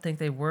 I don't think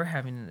they were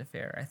having an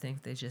affair. I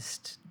think they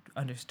just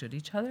understood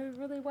each other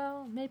really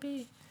well,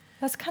 maybe.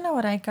 That's kind of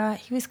what I got.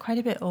 He was quite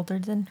a bit older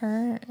than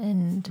her,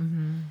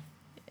 and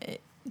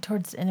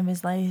towards the end of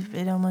his life,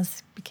 it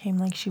almost became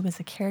like she was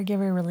a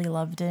caregiver, really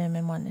loved him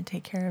and wanted to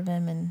take care of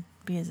him and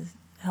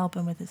help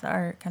him with his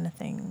art kind of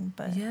thing.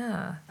 But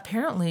yeah,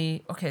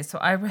 apparently, okay, so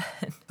I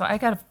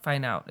got to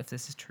find out if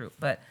this is true,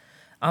 but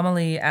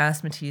Amélie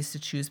asked Matisse to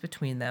choose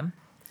between them.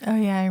 Oh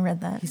yeah, I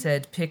read that. He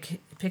said,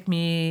 pick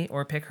me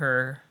or pick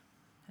her,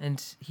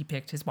 and he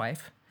picked his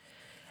wife.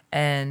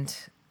 And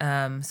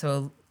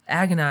so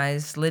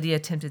agonized, Lydia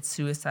attempted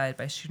suicide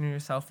by shooting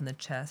herself in the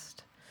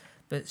chest,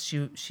 but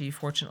she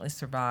fortunately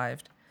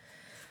survived.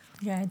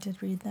 Yeah, I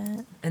did read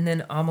that. And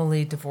then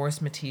Amélie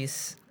divorced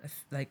Matisse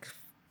like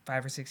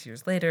 5 or 6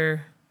 years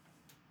later.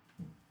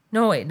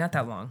 No, wait, not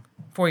that long.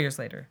 4 years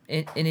later,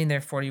 ending their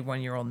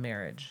 41-year-old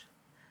marriage.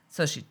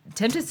 So she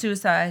attempted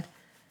suicide,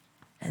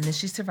 and then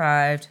she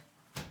survived.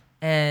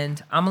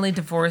 And Amélie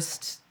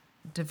divorced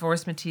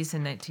Matisse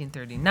in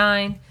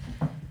 1939,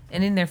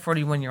 ending their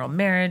 41-year-old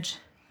marriage.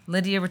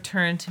 Lydia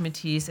returned to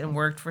Matisse and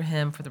worked for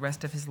him for the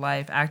rest of his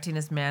life, acting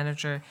as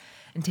manager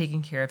and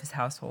taking care of his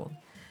household.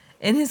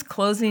 In his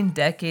closing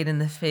decade, in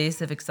the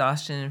face of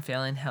exhaustion and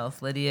failing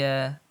health,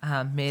 Lydia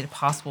made it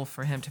possible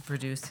for him to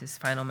produce his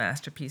final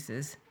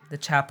masterpieces, The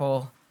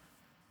Chapel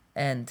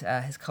and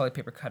his colored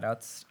paper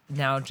cutouts,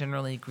 now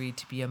generally agreed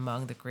to be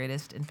among the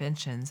greatest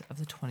inventions of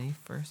the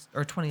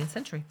 20th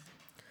century.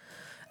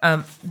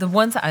 The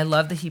ones that I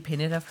love that he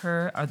painted of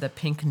her are the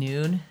Pink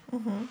Noon.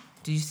 Mm-hmm.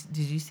 Did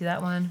you see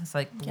that one? It's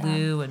like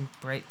blue and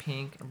bright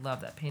pink. I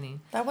love that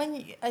painting. That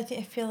one, I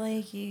feel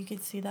like you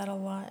could see that a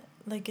lot.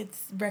 Like,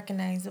 it's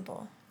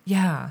recognizable.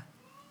 Yeah.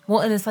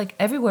 Well, and it's like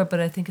everywhere, but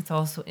I think it's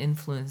also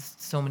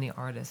influenced so many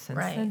artists since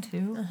then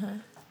too.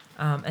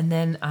 Uh-huh. And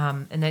then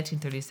in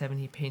 1937,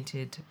 he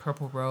painted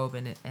Purple Robe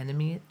and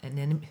Enemies.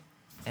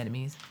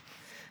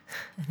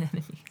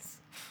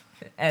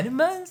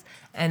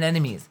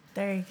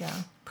 There you go.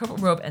 Purple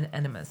Robe and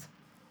Enemas.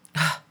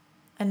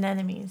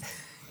 Anemones.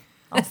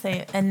 I'll say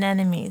it.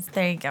 Anemones.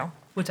 There you go.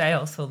 Which I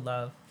also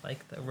love.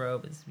 Like the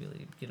robe is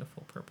really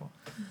beautiful purple.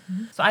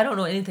 So I don't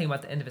know anything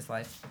about the end of his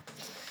life.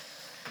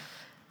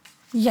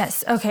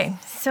 Yes. Okay.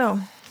 So,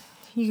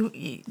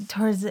 you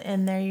towards the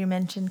end there, you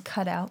mentioned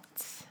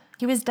cutouts.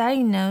 He was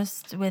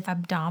diagnosed with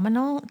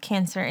abdominal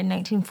cancer in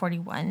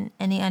 1941,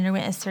 and he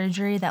underwent a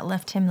surgery that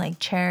left him like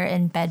chair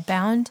and bed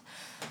bound.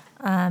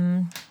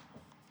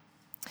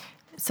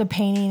 So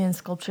painting and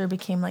sculpture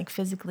became like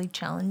physically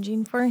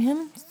challenging for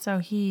him. So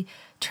he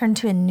turned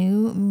to a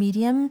new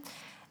medium,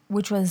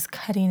 which was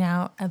cutting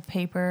out of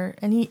paper.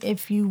 And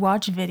if you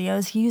watch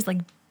videos, he used like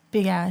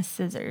big ass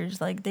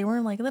scissors. Like they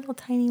weren't like little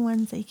tiny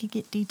ones that you could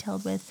get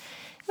detailed with.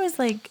 It was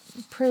like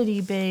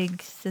pretty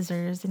big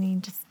scissors, and he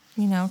just,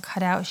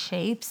 cut out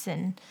shapes.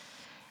 And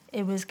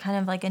it was kind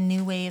of like a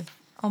new way of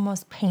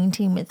almost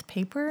painting with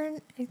paper,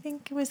 I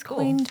think it was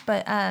coined.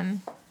 But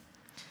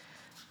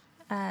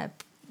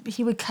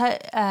he would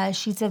cut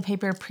sheets of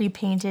paper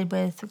pre-painted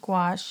with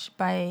gouache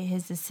by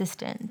his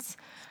assistants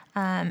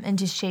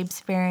into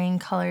shapes varying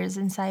colors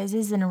and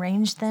sizes, and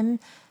arrange them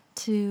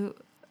to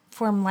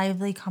form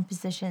lively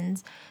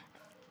compositions.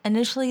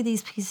 Initially,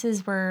 these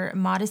pieces were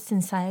modest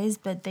in size,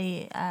 but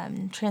they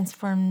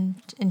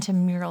transformed into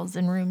murals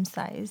in room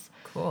size.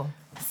 Cool.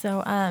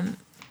 So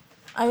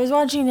I was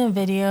watching a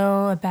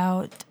video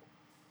about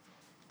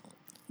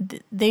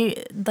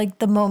the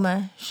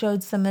MoMA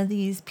showed some of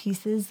these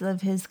pieces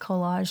of his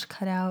collage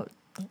cutout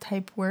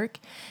type work,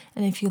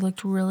 and if you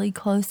looked really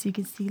close, you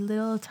could see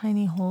little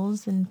tiny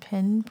holes and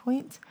pin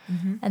points,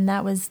 and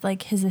that was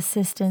like his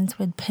assistants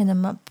would pin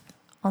them up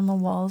on the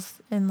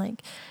walls and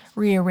like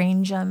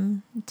rearrange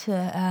them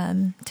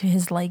to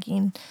his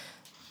liking.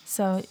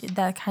 So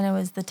that kind of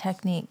was the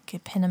technique: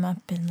 pin them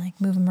up and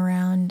like move them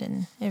around,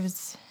 and it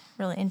was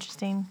really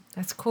interesting.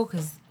 That's cool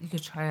because you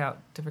could try out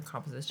different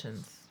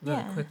compositions really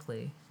Yeah.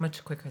 quickly,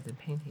 much quicker than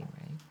painting,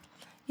 right?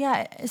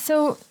 Yeah.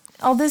 So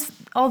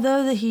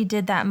although that he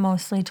did that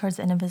mostly towards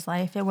the end of his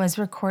life, it was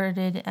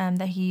recorded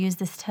that he used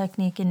this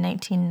technique in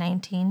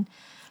 1919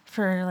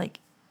 for like,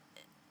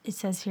 it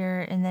says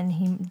here, and then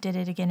he did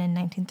it again in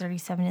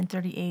 1937 and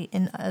 38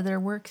 in other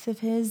works of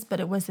his, but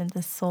it wasn't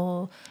the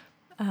sole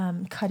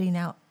cutting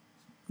out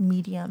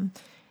medium.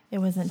 It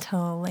wasn't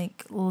until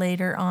like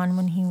later on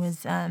when he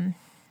was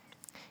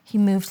he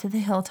moved to the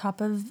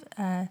hilltop of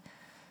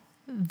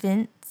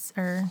Vince,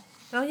 or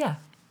Oh, yeah.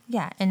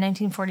 in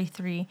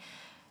 1943,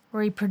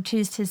 where he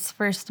produced his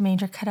first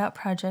major cutout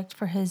project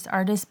for his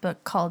artist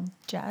book called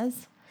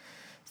Jazz.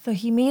 So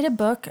he made a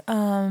book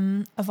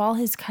of all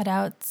his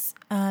cutouts,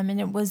 and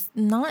it was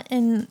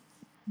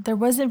there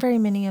wasn't very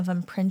many of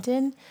them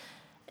printed,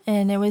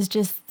 and it was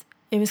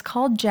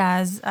called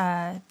Jazz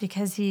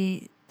because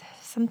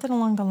something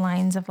along the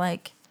lines of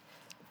like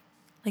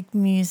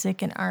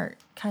music and art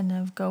kind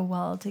of go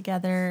well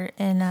together.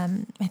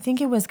 And I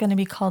think it was going to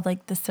be called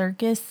like The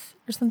Circus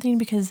or something,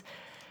 because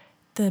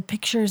the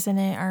pictures in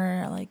it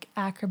are like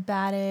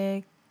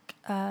acrobatic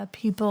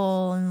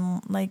people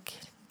and like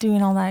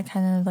doing all that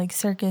kind of like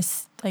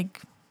circus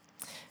like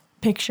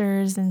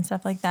pictures and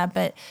stuff like that.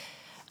 But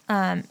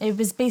it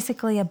was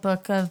basically a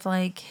book of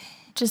like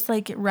just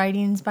like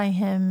writings by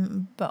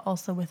him, but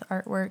also with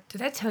artwork.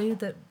 Did I tell you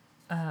that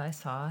I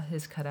saw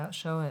his cutout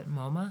show at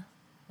MoMA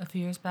a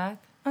few years back?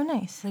 Oh, I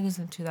nice. think it was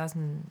in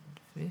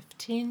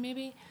 2015,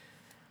 maybe.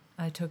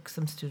 I took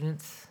some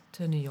students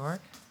to New York.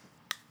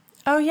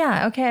 Oh,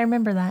 yeah. Okay, I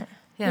remember that.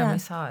 Yeah, and we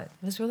saw it.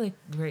 It was really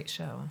a great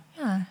show.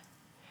 Yeah.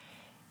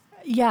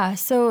 Yeah,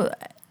 so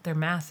They're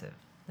massive.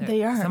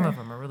 They are. Some of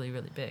them are really,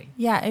 really big.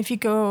 yeah, if you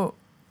go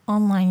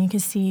online, you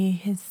can see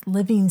his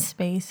living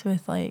space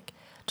with like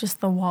just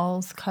the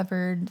walls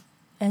covered,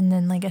 and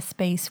then like a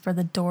space for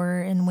the door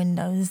and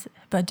windows,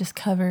 but just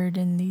covered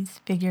in these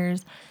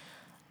figures.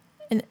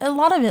 And a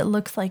lot of it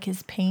looks like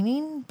his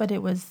painting, but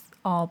it was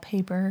all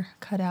paper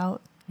cut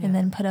out and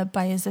then put up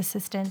by his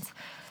assistants.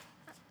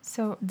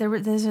 So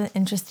there's an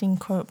interesting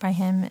quote by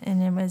him,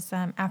 and it was,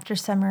 after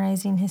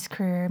summarizing his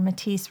career,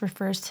 Matisse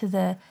refers to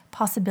the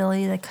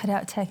possibility the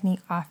cutout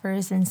technique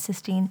offers,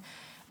 insisting,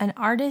 an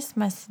artist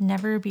must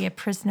never be a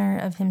prisoner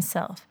of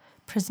himself,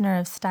 prisoner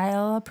of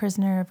style,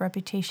 prisoner of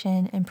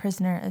reputation, and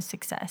prisoner of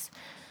success.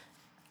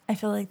 I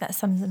feel like that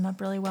sums him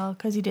up really well,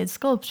 because he did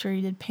sculpture,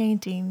 he did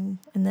painting,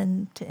 and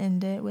then to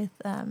end it with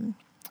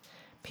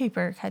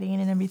paper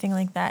cutting and everything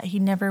like that. He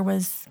never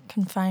was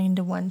confined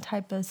to one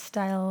type of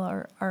style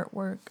or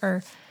artwork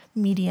or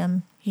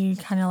medium. He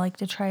kind of liked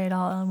to try it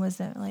all and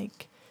wasn't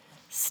like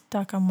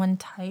stuck on one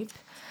type.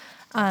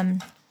 So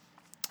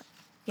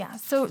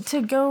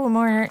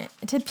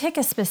to pick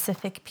a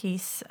specific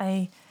piece,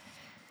 I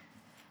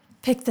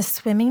picked the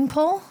swimming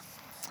pool,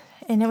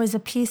 and it was a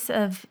piece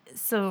of,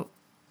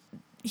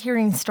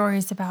 hearing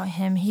stories about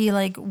him, he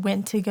like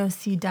went to go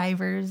see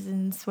divers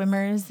and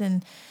swimmers,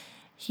 and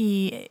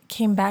he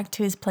came back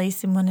to his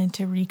place and wanted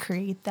to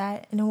recreate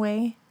that in a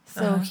way.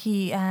 So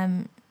he,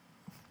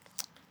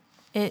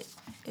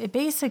 it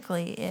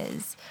basically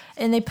is,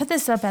 and they put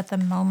this up at the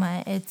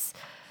MoMA. It's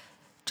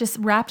just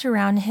wrapped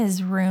around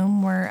his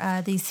room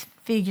were these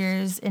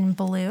figures in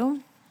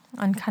blue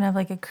on kind of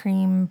like a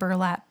cream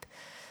burlap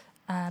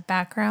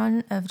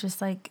background of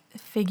just like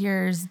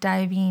figures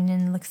diving,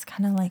 and looks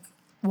kind of like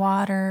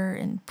water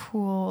and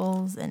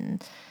pools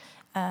and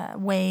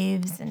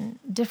waves and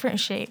different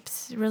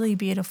shapes. Really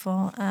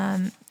beautiful.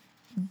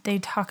 They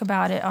talk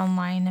about it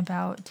online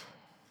about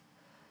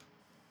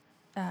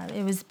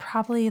it was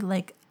probably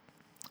like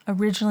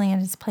originally in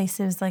its place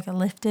it was like a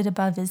lifted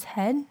above his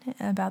head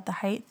about the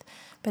height,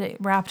 but it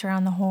wrapped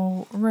around the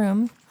whole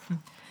room.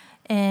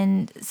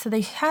 And so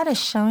they had a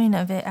showing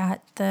of it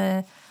at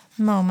the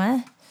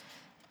MoMA,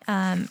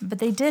 but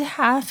they did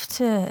have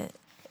to,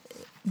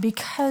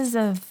 because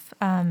of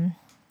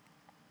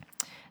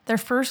their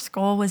first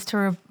goal was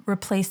to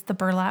replace the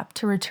burlap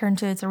to return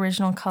to its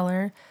original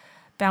color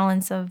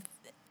balance of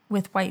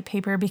with white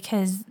paper,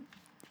 because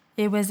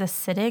it was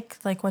acidic,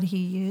 like what he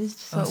used.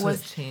 So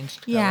it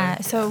changed color.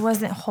 Yeah, so it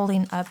wasn't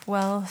holding up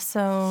well.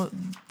 So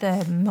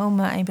the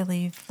MoMA, I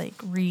believe, like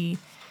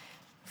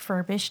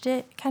refurbished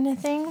it, kind of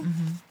thing.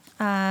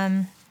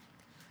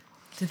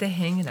 Did they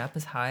hang it up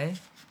as high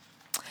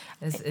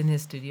as in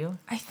his studio?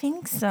 I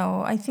think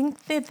so. I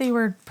think that they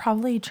were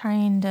probably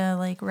trying to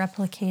like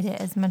replicate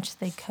it as much as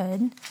they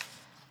could.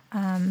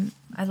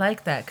 I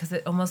like that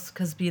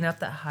because being up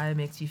that high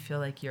makes you feel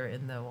like you're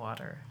in the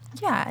water.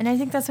 Yeah, and I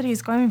think that's what he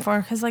was going for.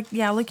 Because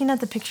looking at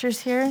the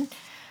pictures here,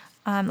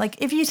 like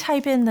if you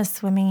type in the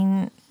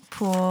swimming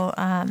pool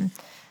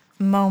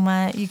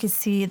MoMA, you could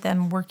see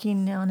them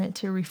working on it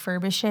to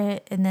refurbish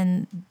it, and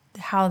then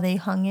how they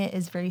hung it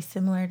is very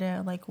similar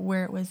to like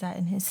where it was at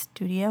in his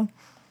studio.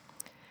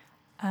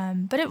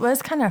 But it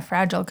was kind of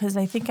fragile, because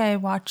I think I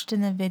watched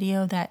in the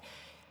video that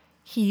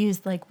he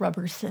used like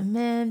rubber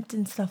cement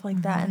and stuff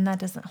like that, and that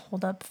doesn't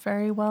hold up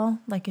very well.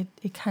 Like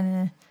it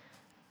kind of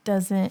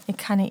doesn't, it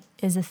kind of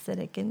is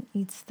acidic and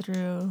eats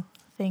through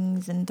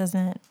things and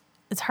doesn't,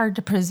 it's hard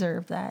to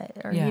preserve that.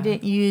 Or you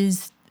didn't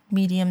use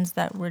mediums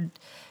that would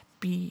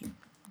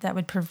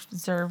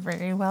preserve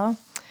very well.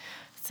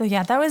 So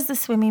yeah, that was the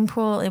swimming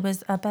pool. It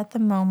was up at the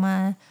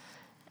MoMA.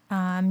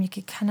 You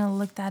could kind of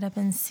look that up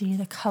and see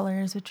the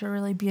colors, which are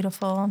really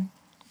beautiful.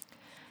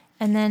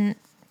 And then,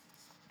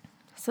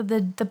 so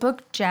the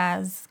book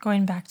Jazz,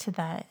 going back to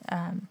that,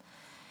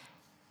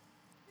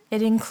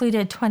 it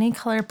included 20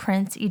 color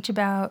prints, each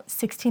about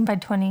 16 by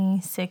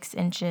 26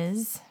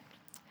 inches.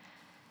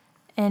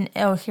 And,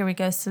 here we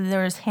go. So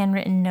there was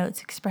handwritten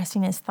notes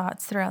expressing his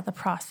thoughts throughout the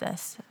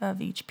process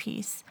of each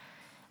piece.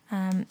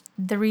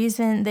 The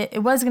reason that it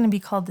was going to be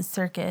called The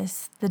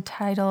Circus, the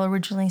title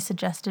originally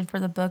suggested for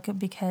the book,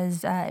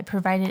 because it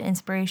provided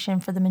inspiration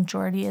for the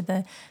majority of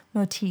the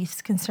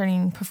motifs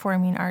concerning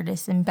performing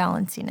artists and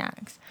balancing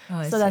acts.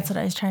 So that's what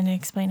I was trying to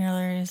explain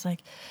earlier, is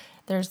like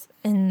there's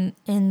in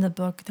the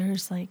book,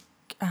 there's like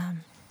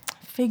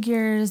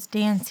figures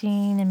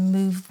dancing and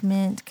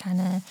movement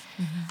kind of.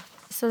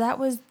 So that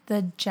was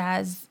the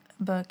Jazz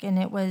book, and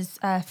it was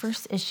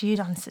first issued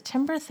on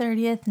September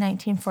 30th,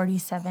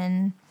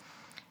 1947.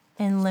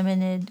 In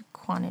limited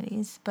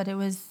quantities, but it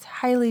was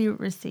highly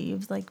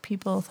received. Like,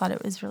 people thought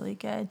it was really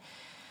good.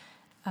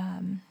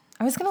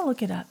 I was gonna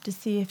look it up to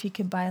see if you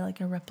could buy like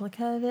a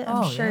replica of it.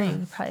 I'm sure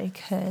you probably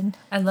could.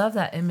 I love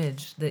that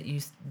image that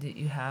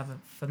you have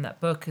from that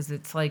book, because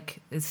it's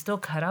like it's still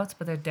cutouts,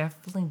 but they're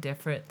definitely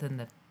different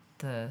than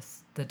the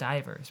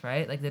divers,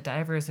 right? Like the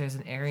divers, there's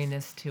an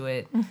airiness to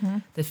it.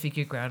 The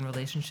figure ground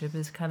relationship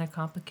is kind of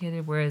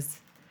complicated, whereas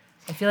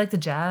I feel like the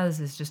Jazz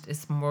is just,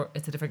 it's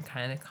a different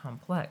kind of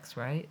complex,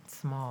 right? It's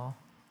small.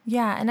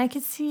 Yeah, and I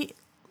could see,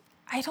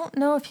 I don't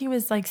know if he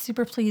was like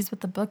super pleased with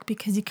the book,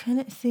 because you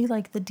couldn't see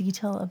like the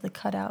detail of the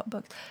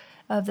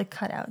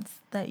cutouts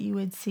that you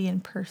would see in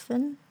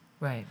person.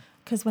 Right.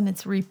 Because when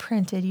it's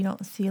reprinted, you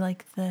don't see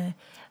like the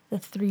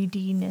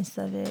 3D-ness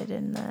of it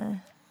and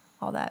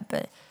all that.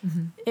 But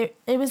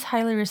it was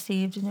highly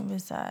received, and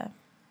it's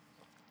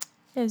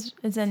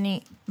a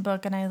neat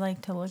book, and I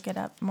like to look it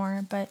up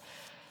more. But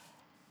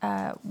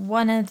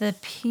one of the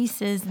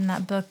pieces in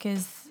that book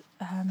is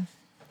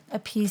a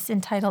piece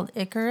entitled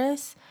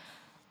Icarus,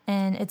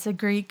 and it's a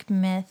Greek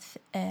myth.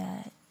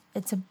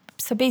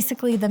 So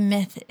basically the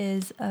myth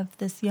is of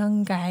this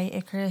young guy,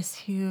 Icarus,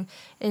 who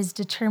is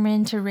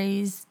determined to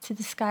raise to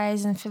the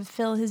skies and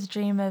fulfill his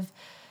dream of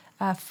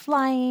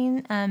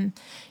flying.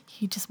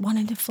 He just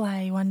wanted to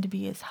fly. He wanted to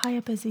be as high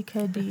up as he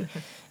could be.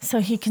 So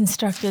he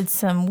constructed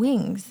some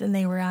wings, and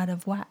they were out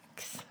of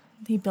wax.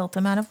 He built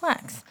them out of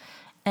wax.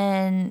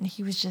 And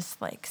he was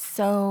just like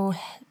so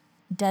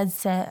dead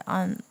set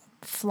on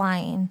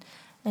flying.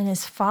 And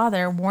his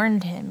father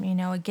warned him,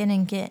 again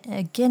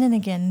and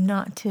again,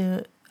 not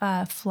to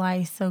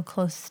fly so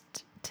close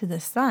to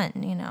the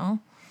sun,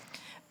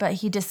 But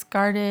he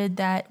discarded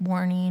that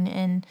warning.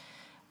 And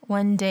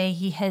one day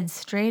he heads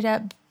straight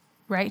up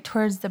right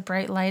towards the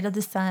bright light of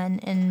the sun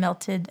and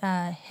melted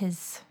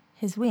his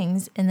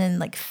wings, and then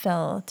like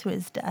fell to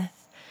his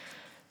death.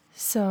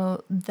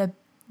 So the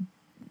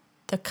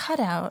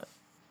cutout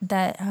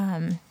that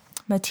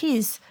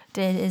Matisse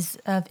did is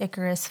of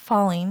Icarus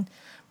falling,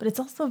 but it's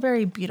also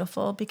very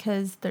beautiful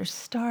because there's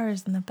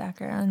stars in the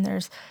background.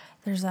 There's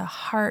a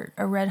heart,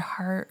 a red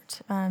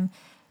heart,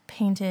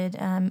 painted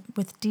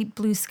with deep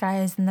blue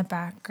skies in the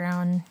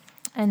background.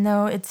 And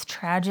though it's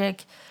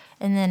tragic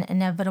and then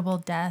inevitable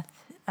death,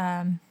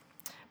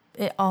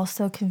 it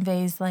also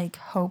conveys like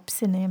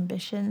hopes and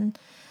ambition.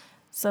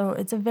 So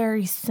it's a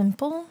very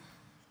simple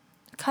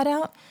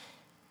cutout,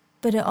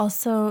 but it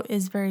also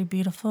is very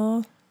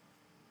beautiful,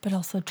 but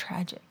also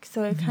tragic.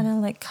 So it kind of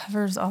like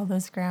covers all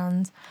those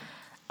grounds.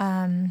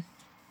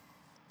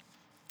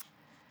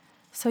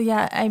 So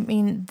yeah, I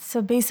mean,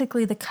 so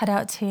basically the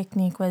cutout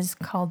technique was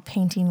called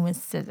painting with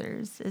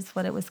scissors is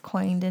what it was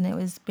coined. And it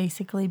was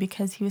basically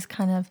because he was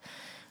kind of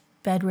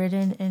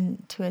bedridden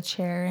into a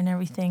chair and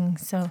everything.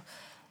 So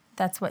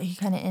that's what he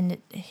kind of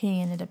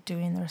ended up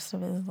doing the rest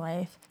of his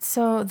life.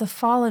 So the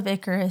Fall of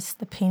Icarus,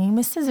 the painting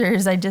with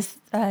scissors I just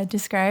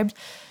described,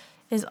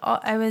 is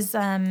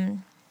I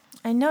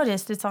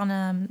noticed it's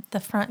on the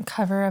front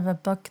cover of a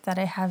book that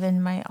I have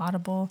in my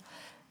Audible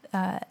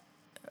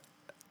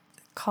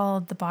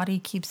called The Body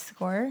Keeps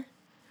Score.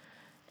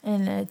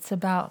 And it's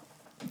about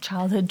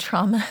childhood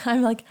trauma.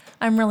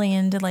 I'm really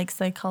into like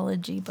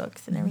psychology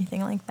books and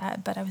everything like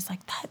that. But I was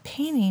like, that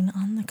painting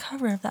on the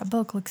cover of that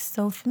book looks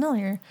so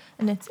familiar.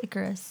 And it's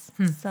Icarus.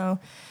 So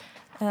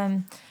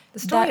The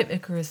story of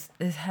Icarus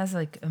has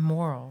like a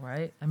moral,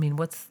 right? I mean,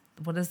 what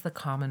is the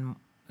common?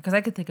 Because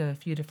I could think of a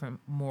few different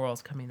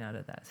morals coming out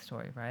of that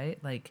story, right?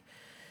 Like,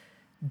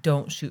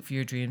 don't shoot for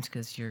your dreams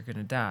because you're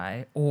gonna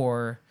die,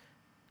 or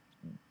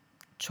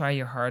try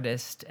your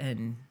hardest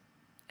and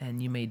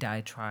you may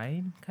die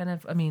trying. Kind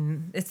of. I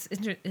mean, it's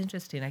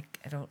interesting.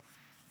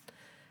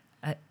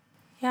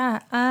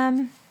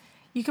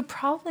 You could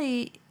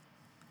probably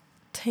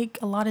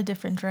take a lot of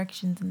different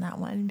directions in that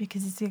one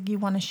because it's like you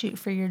want to shoot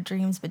for your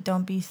dreams, but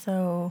don't be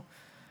so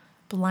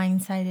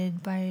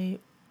blindsided by.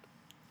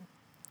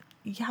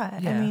 Yeah.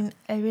 I mean,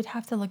 I would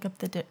have to look up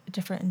the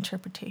different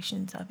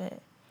interpretations of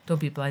it. Don't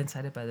be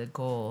blindsided by the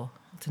goal,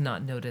 to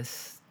not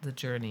notice the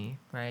journey,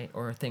 right?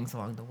 Or things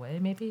along the way,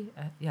 maybe.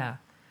 Yeah.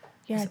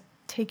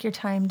 Take your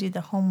time, do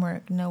the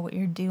homework, know what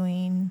you're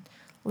doing,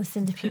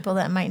 listen to people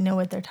that might know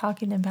what they're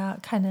talking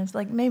about, kind of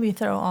like maybe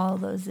throw all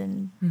of those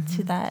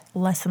into that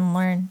lesson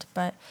learned.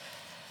 But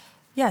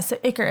yeah, so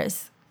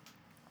Icarus,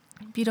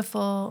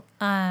 beautiful.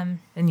 And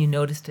you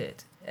noticed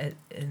it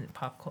in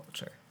pop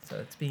culture. So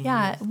it's being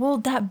used. Well,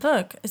 that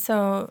book,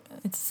 so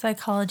it's a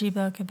psychology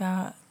book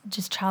about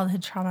just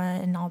childhood trauma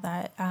and all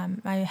that.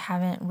 I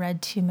haven't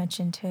read too much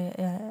into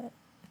it,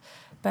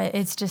 but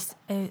it's just,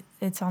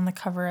 it's on the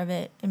cover of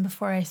it. And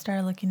before I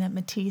started looking at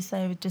Matisse,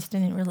 I just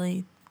didn't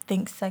really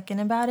think second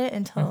about it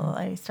until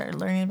I started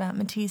learning about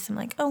Matisse. I'm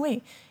like, oh,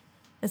 wait,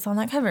 it's on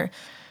that cover.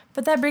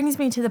 But that brings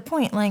me to the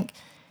point, like,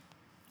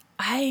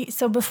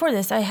 so before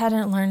this, I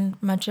hadn't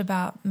learned much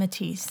about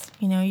Matisse.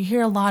 You know, you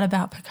hear a lot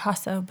about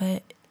Picasso,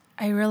 but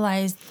I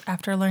realized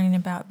after learning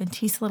about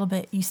Matisse a little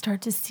bit, you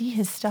start to see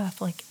his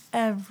stuff like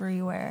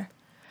everywhere.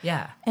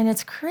 Yeah. And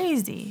it's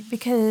crazy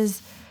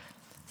because,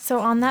 so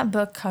on that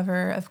book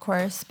cover, of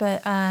course,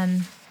 but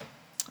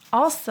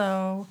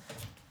also,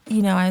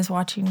 you know, I was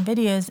watching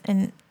videos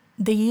and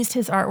they used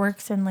his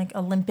artworks in like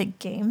Olympic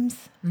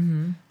Games.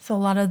 Mm-hmm. So a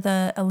lot of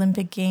the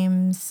Olympic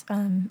Games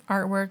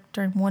artwork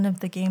during one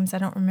of the games, I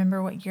don't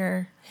remember what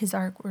year his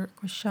artwork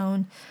was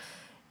shown.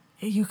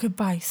 You could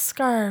buy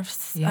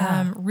scarves,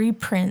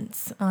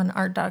 reprints on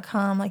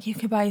art.com. Like you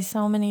could buy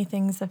so many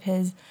things of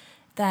his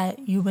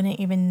that you wouldn't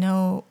even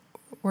know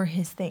were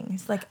his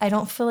things. Like I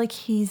don't feel like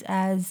he's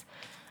as,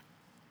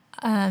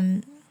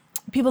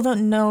 people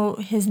don't know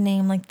his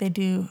name like they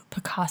do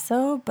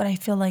Picasso, but I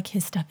feel like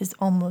his stuff is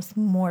almost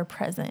more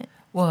present.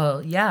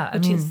 Well, yeah. I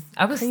mean,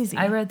 crazy.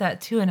 I read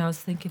that too, and I was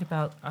thinking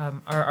about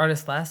our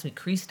artist last week,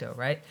 Christo,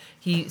 right?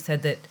 He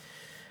said that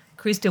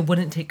Christo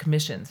wouldn't take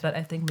commissions, but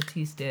I think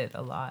Matisse did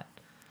a lot.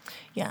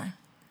 Yeah,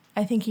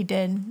 I think he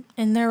did.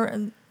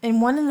 And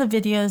in one of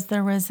the videos,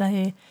 there was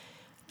a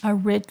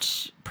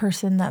rich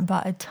person that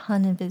bought a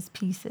ton of his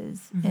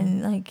pieces. Mm-hmm.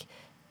 And like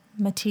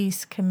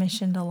Matisse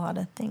commissioned a lot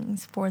of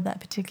things for that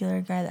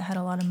particular guy that had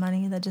a lot of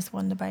money that just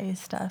wanted to buy his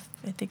stuff.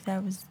 I think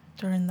that was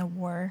during the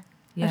war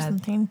or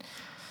something.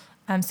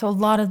 So a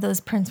lot of those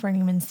prints weren't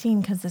even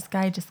seen because this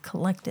guy just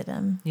collected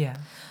them. Yeah.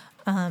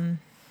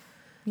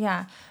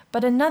 Yeah.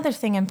 But another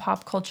thing in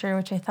pop culture,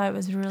 which I thought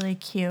was really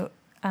cute,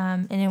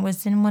 and it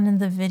was in one of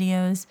the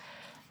videos,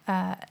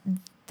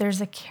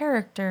 there's a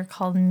character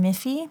called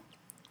Miffy.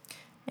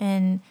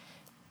 And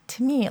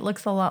to me, it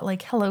looks a lot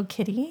like Hello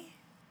Kitty.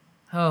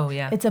 Oh,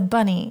 yeah. It's a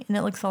bunny, and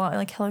it looks a lot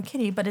like Hello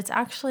Kitty, but it's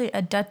actually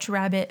a Dutch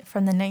rabbit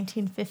from the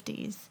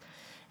 1950s.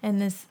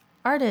 And this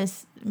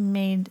artist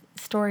made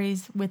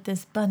stories with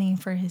this bunny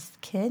for his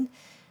kid.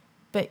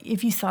 But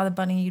if you saw the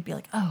bunny, you'd be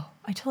like, oh,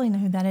 I totally know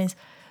who that is.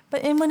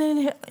 But in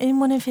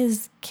one of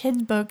his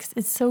kid books,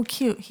 it's so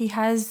cute. He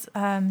has,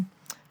 on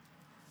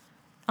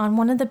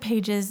one of the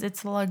pages,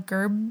 it's La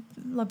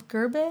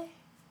Gerbe.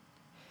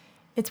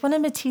 It's one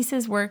of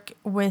Matisse's work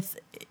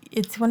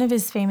it's one of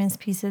his famous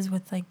pieces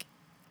with like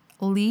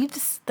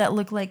leaves that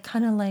look like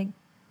kind of like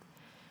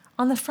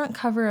on the front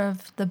cover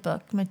of the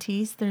book,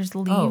 Matisse, there's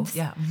leaves. Oh,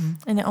 yeah. Mm-hmm.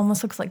 And it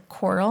almost looks like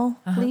coral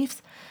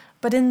leaves.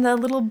 But in the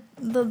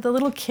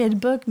little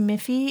kid book,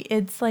 Miffy,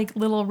 it's like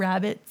little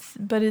rabbits,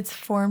 but it's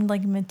formed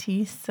like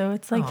Matisse. So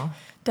it's like Aw.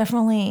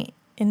 definitely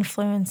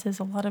influences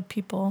a lot of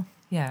people.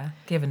 Yeah,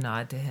 gave a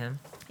nod to him.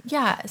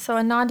 Yeah, so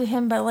a nod to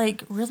him, but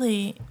like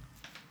really,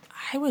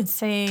 I would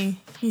say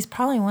he's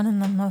probably one of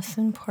the most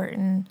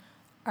important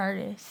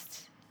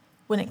artists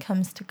when it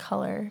comes to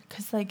color.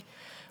 Because like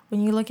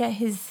when you look at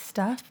his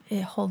stuff,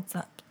 it holds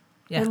up.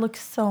 Yeah. It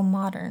looks so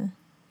modern.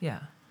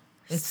 Yeah.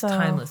 It's So,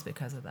 timeless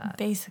because of that.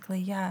 Basically,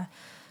 yeah.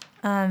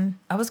 I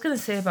was going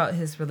to say about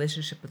his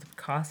relationship with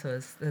Picasso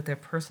is that their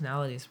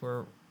personalities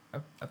were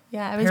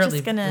Yeah, I was apparently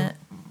just gonna.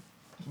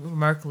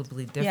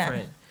 remarkably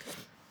different.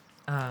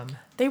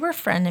 They were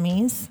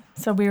frenemies,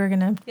 so we were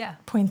gonna Yeah.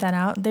 point that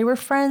out. They were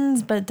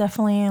friends, but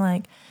definitely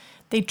like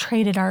they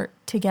traded art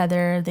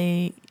together.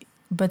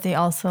 But they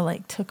also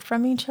like took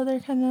from each other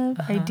kind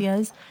of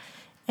ideas.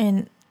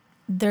 And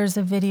there's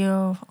a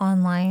video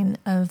online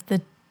of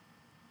the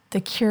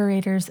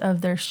curators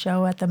of their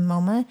show at the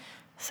MoMA.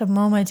 So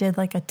MoMA did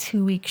like a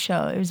 2-week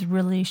show. It was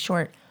really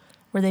short,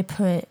 where they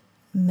put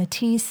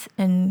Matisse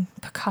and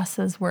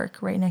Picasso's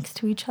work right next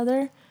to each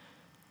other.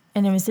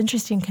 And it was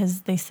interesting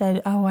because they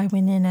said, oh, I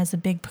went in as a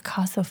big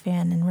Picasso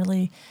fan and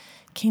really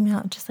came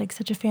out just like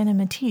such a fan of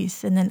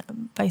Matisse, and then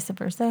vice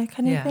versa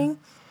kind of Yeah. thing.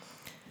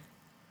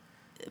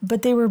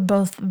 But they were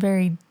both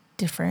very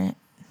different.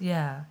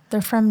 Yeah.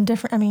 They're from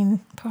different, I mean,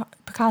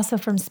 Picasso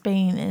from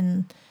Spain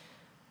and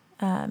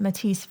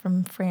Matisse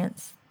from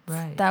France.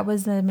 Right. That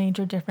was a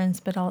major difference,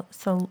 but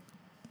also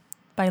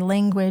by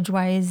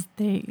language-wise,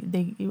 they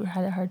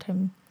had a hard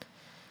time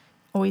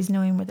always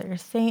knowing what they were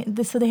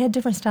saying. So they had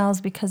different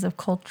styles because of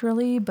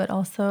culturally, but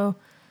also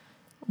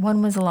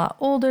one was a lot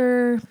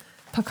older.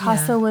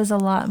 Picasso Yeah. was a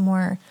lot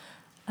more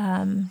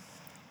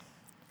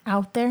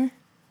out there,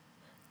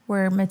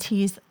 where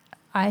Matisse,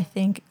 I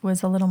think,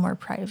 was a little more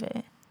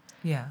private.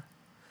 Yeah.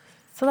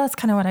 So that's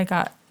kind of what I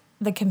got,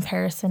 the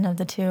comparison of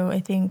the two. I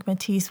think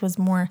Matisse was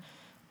more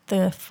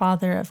the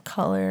father of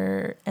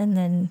color, and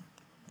then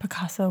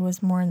Picasso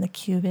was more in the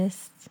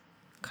Cubist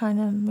kind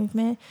of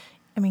movement.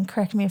 I mean,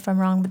 correct me if I'm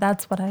wrong, but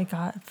that's what I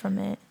got from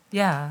it.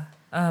 Yeah.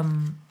 I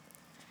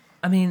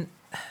mean,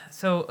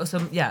 so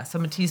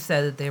Matisse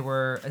said that they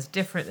were as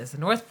different as the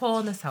North Pole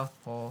and the South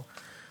Pole.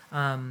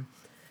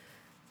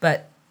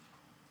 But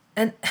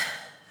I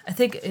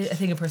think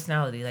a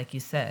personality, like you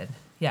said,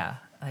 yeah,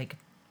 like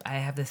I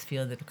have this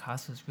feeling that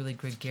Picasso is really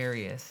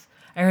gregarious.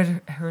 I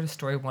heard a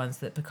story once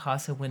that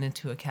Picasso went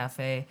into a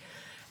cafe,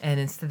 and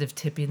instead of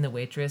tipping the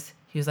waitress,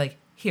 he was like,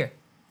 "Here,"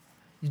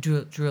 he drew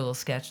a little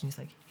sketch, and he's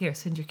like, "Here,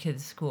 send your kid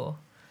to school."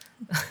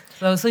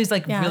 so he's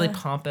like really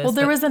pompous. Well,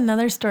 there but- was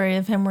another story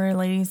of him where a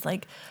lady's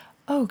like,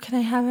 "Oh, can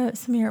I have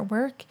some of your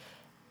work?"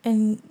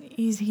 And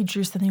he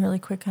drew something really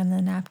quick on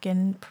the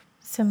napkin.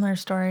 Similar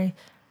story.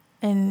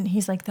 And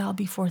he's like, "That'll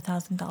be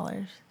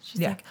 $4,000."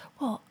 She's Yeah. like,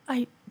 "Well,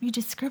 you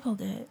just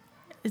scribbled it."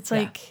 It's Yeah.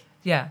 like,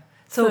 Yeah.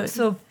 So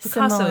similar.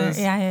 Picasso's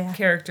Yeah.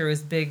 character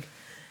was big,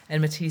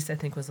 and Matisse, I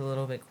think, was a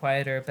little bit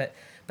quieter.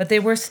 But they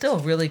were still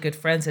really good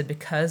friends, and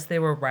because they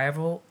were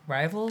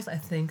rivals, I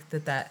think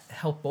that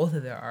helped both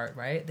of their art.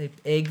 Right? They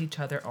egged each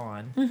other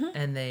on,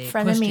 and they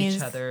pushed each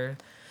Frenemies. other.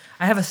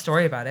 I have a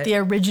story about it. The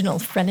original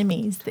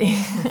frenemies.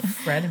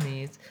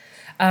 Frenemies.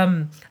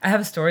 I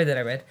have a story that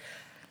I read.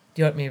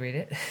 Do you want me to read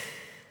it?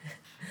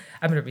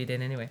 I'm going to read it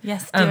anyway.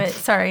 Yes, do it.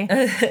 Sorry.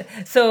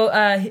 So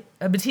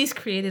Matisse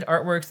created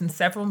artworks in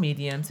several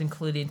mediums,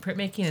 including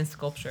printmaking and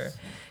sculpture.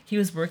 He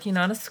was working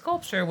on a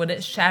sculpture when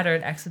it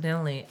shattered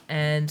accidentally,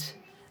 and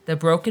the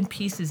broken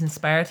pieces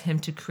inspired him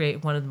to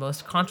create one of the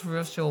most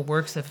controversial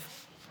works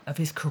of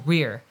his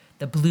career,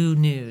 the Blue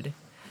Nude.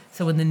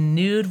 So when the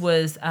nude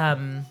was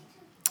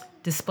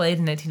displayed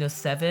in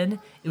 1907,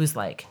 it was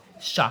like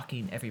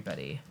shocking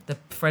everybody. The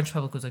French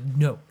public was like,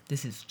 "No,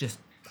 this is just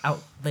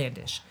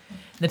outlandish."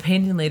 The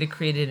painting later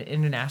created an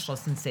international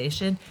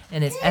sensation,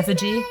 and its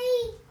effigy.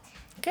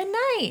 Good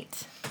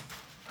night.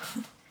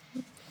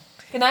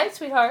 Good night,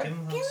 sweetheart.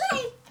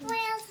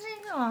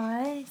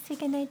 Aw, say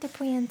good night to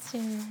Prancer.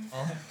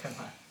 Oh, come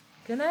on.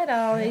 Good night,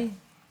 Ollie.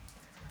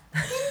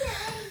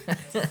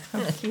 So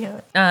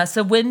cute.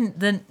 So when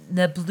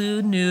the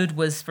Blue Nude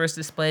was first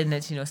displayed in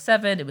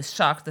 1907, it was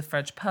shocked the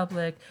French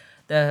public.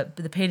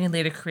 The painting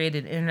later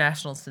created an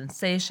international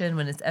sensation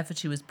when its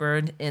effigy was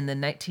burned in the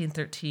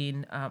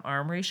 1913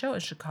 Armory show in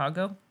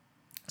Chicago.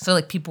 So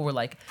like people were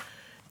like,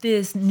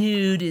 "This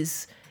nude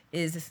is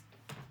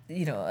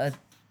bringing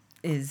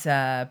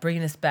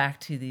us back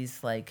to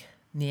these like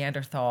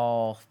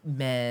Neanderthal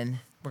men.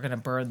 We're gonna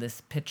burn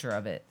this picture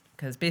of it,"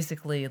 because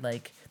basically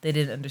like they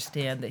didn't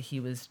understand that he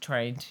was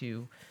trying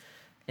to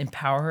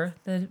empower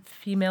the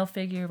female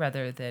figure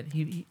rather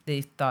than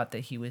they thought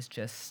that he was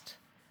just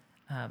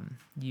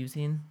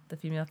using the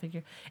female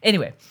figure.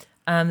 Anyway,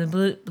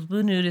 the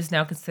Blue Nude is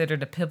now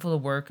considered a pivotal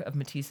work of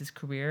Matisse's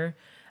career,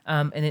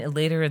 and it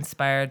later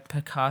inspired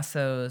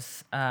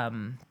Picasso's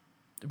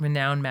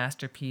renowned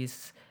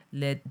masterpiece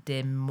Les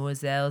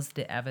Demoiselles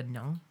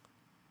d'Avignon.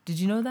 Did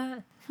you know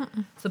that?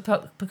 So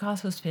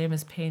Picasso's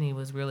famous painting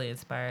was really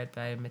inspired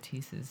by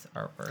Matisse's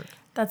artwork.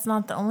 That's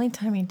not the only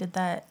time he did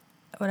that.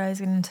 What I was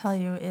going to tell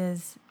you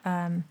is,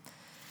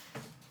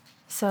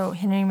 so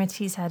Henri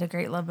Matisse had a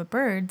great love of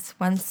birds.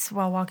 Once,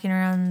 while walking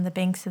around the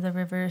banks of the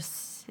river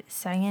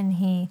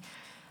Seine,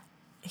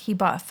 he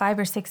bought 5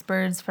 or 6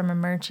 birds from a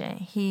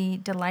merchant. He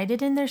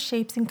delighted in their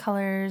shapes and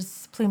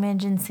colors,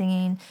 plumage and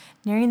singing.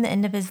 Nearing the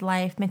end of his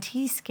life,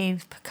 Matisse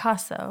gave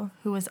Picasso,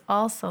 who was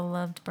also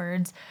loved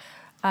birds,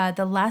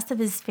 the last of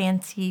his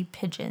fancy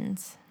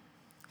pigeons.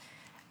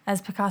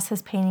 As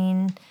Picasso's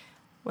painting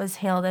was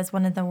hailed as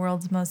one of the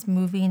world's most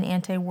moving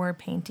anti-war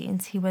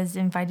paintings, he was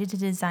invited to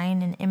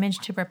design an image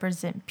to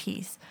represent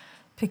peace.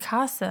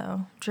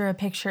 Picasso drew a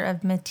picture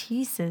of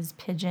Matisse's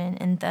pigeon,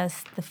 and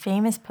thus the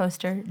famous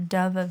poster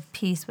Dove of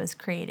Peace was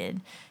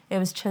created. It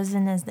was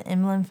chosen as the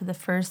emblem for the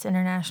first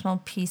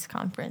International Peace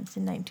Conference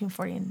in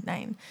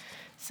 1949.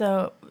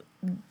 So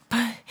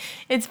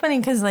it's funny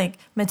because, like,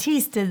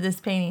 Matisse did this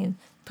painting,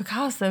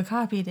 Picasso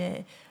copied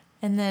it,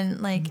 and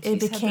then, like,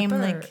 Matisse it became,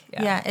 had the like, bird,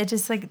 yeah, it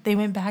just, like, they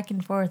went back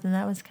and forth, and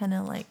that was kind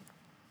of, like,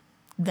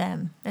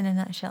 them in a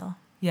nutshell.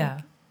 Yeah.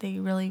 Like, they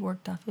really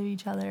worked off of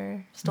each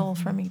other, stole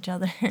from each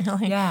other.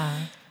 Like,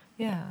 Yeah.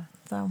 Yeah.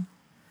 So,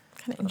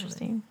 kind of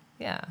interesting.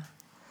 Yeah.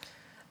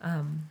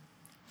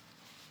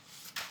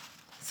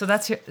 So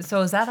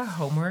so is that our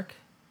homework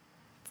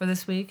for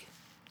this week?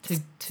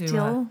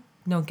 Still?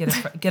 No, get a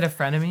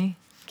frenemy.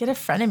 Get a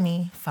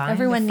frenemy. Find a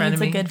Everyone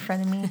needs a frenemy. good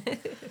frenemy.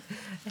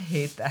 I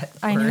hate that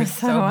I know, word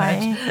so much.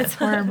 It's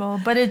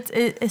horrible, but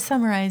it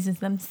summarizes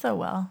them so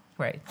well.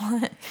 Right.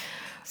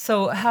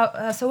 So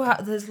how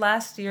this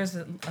last years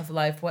of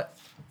life, what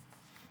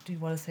do you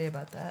want to say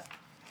about that?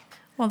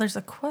 Well, there's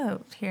a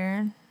quote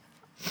here.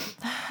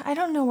 I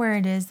don't know where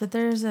it is, but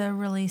there's a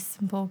really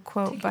simple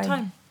quote Take your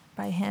time.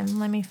 by him.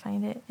 Let me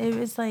find it. It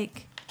was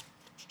like,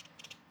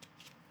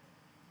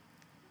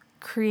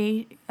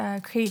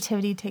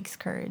 creativity takes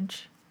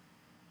courage.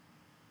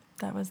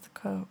 That was the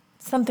quote.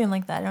 Something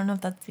like that. I don't know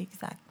if that's the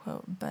exact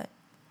quote, but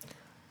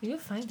You'll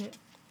find it.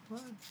 Wow.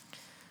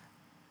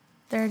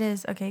 there it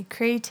is. Okay,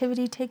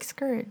 creativity takes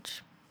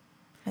courage.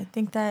 I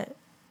think that,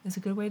 It's a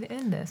good way to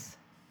end this.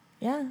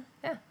 yeah,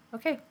 Yeah.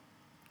 Okay.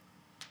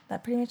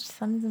 that pretty much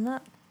sums them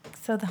up.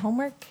 So the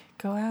homework,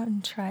 go out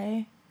and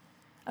try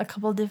a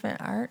couple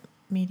different art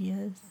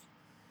medias.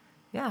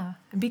 Yeah,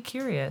 and be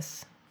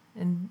curious,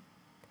 and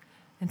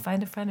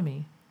find a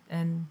frenemy,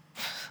 and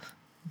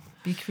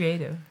be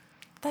creative.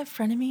 That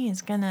frenemy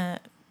is gonna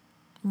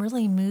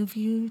really move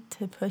you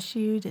to push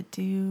you to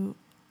do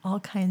all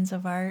kinds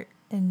of art,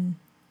 and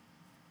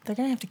they're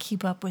gonna have to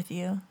keep up with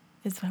you,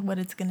 is what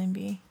it's gonna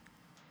be.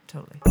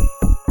 Totally.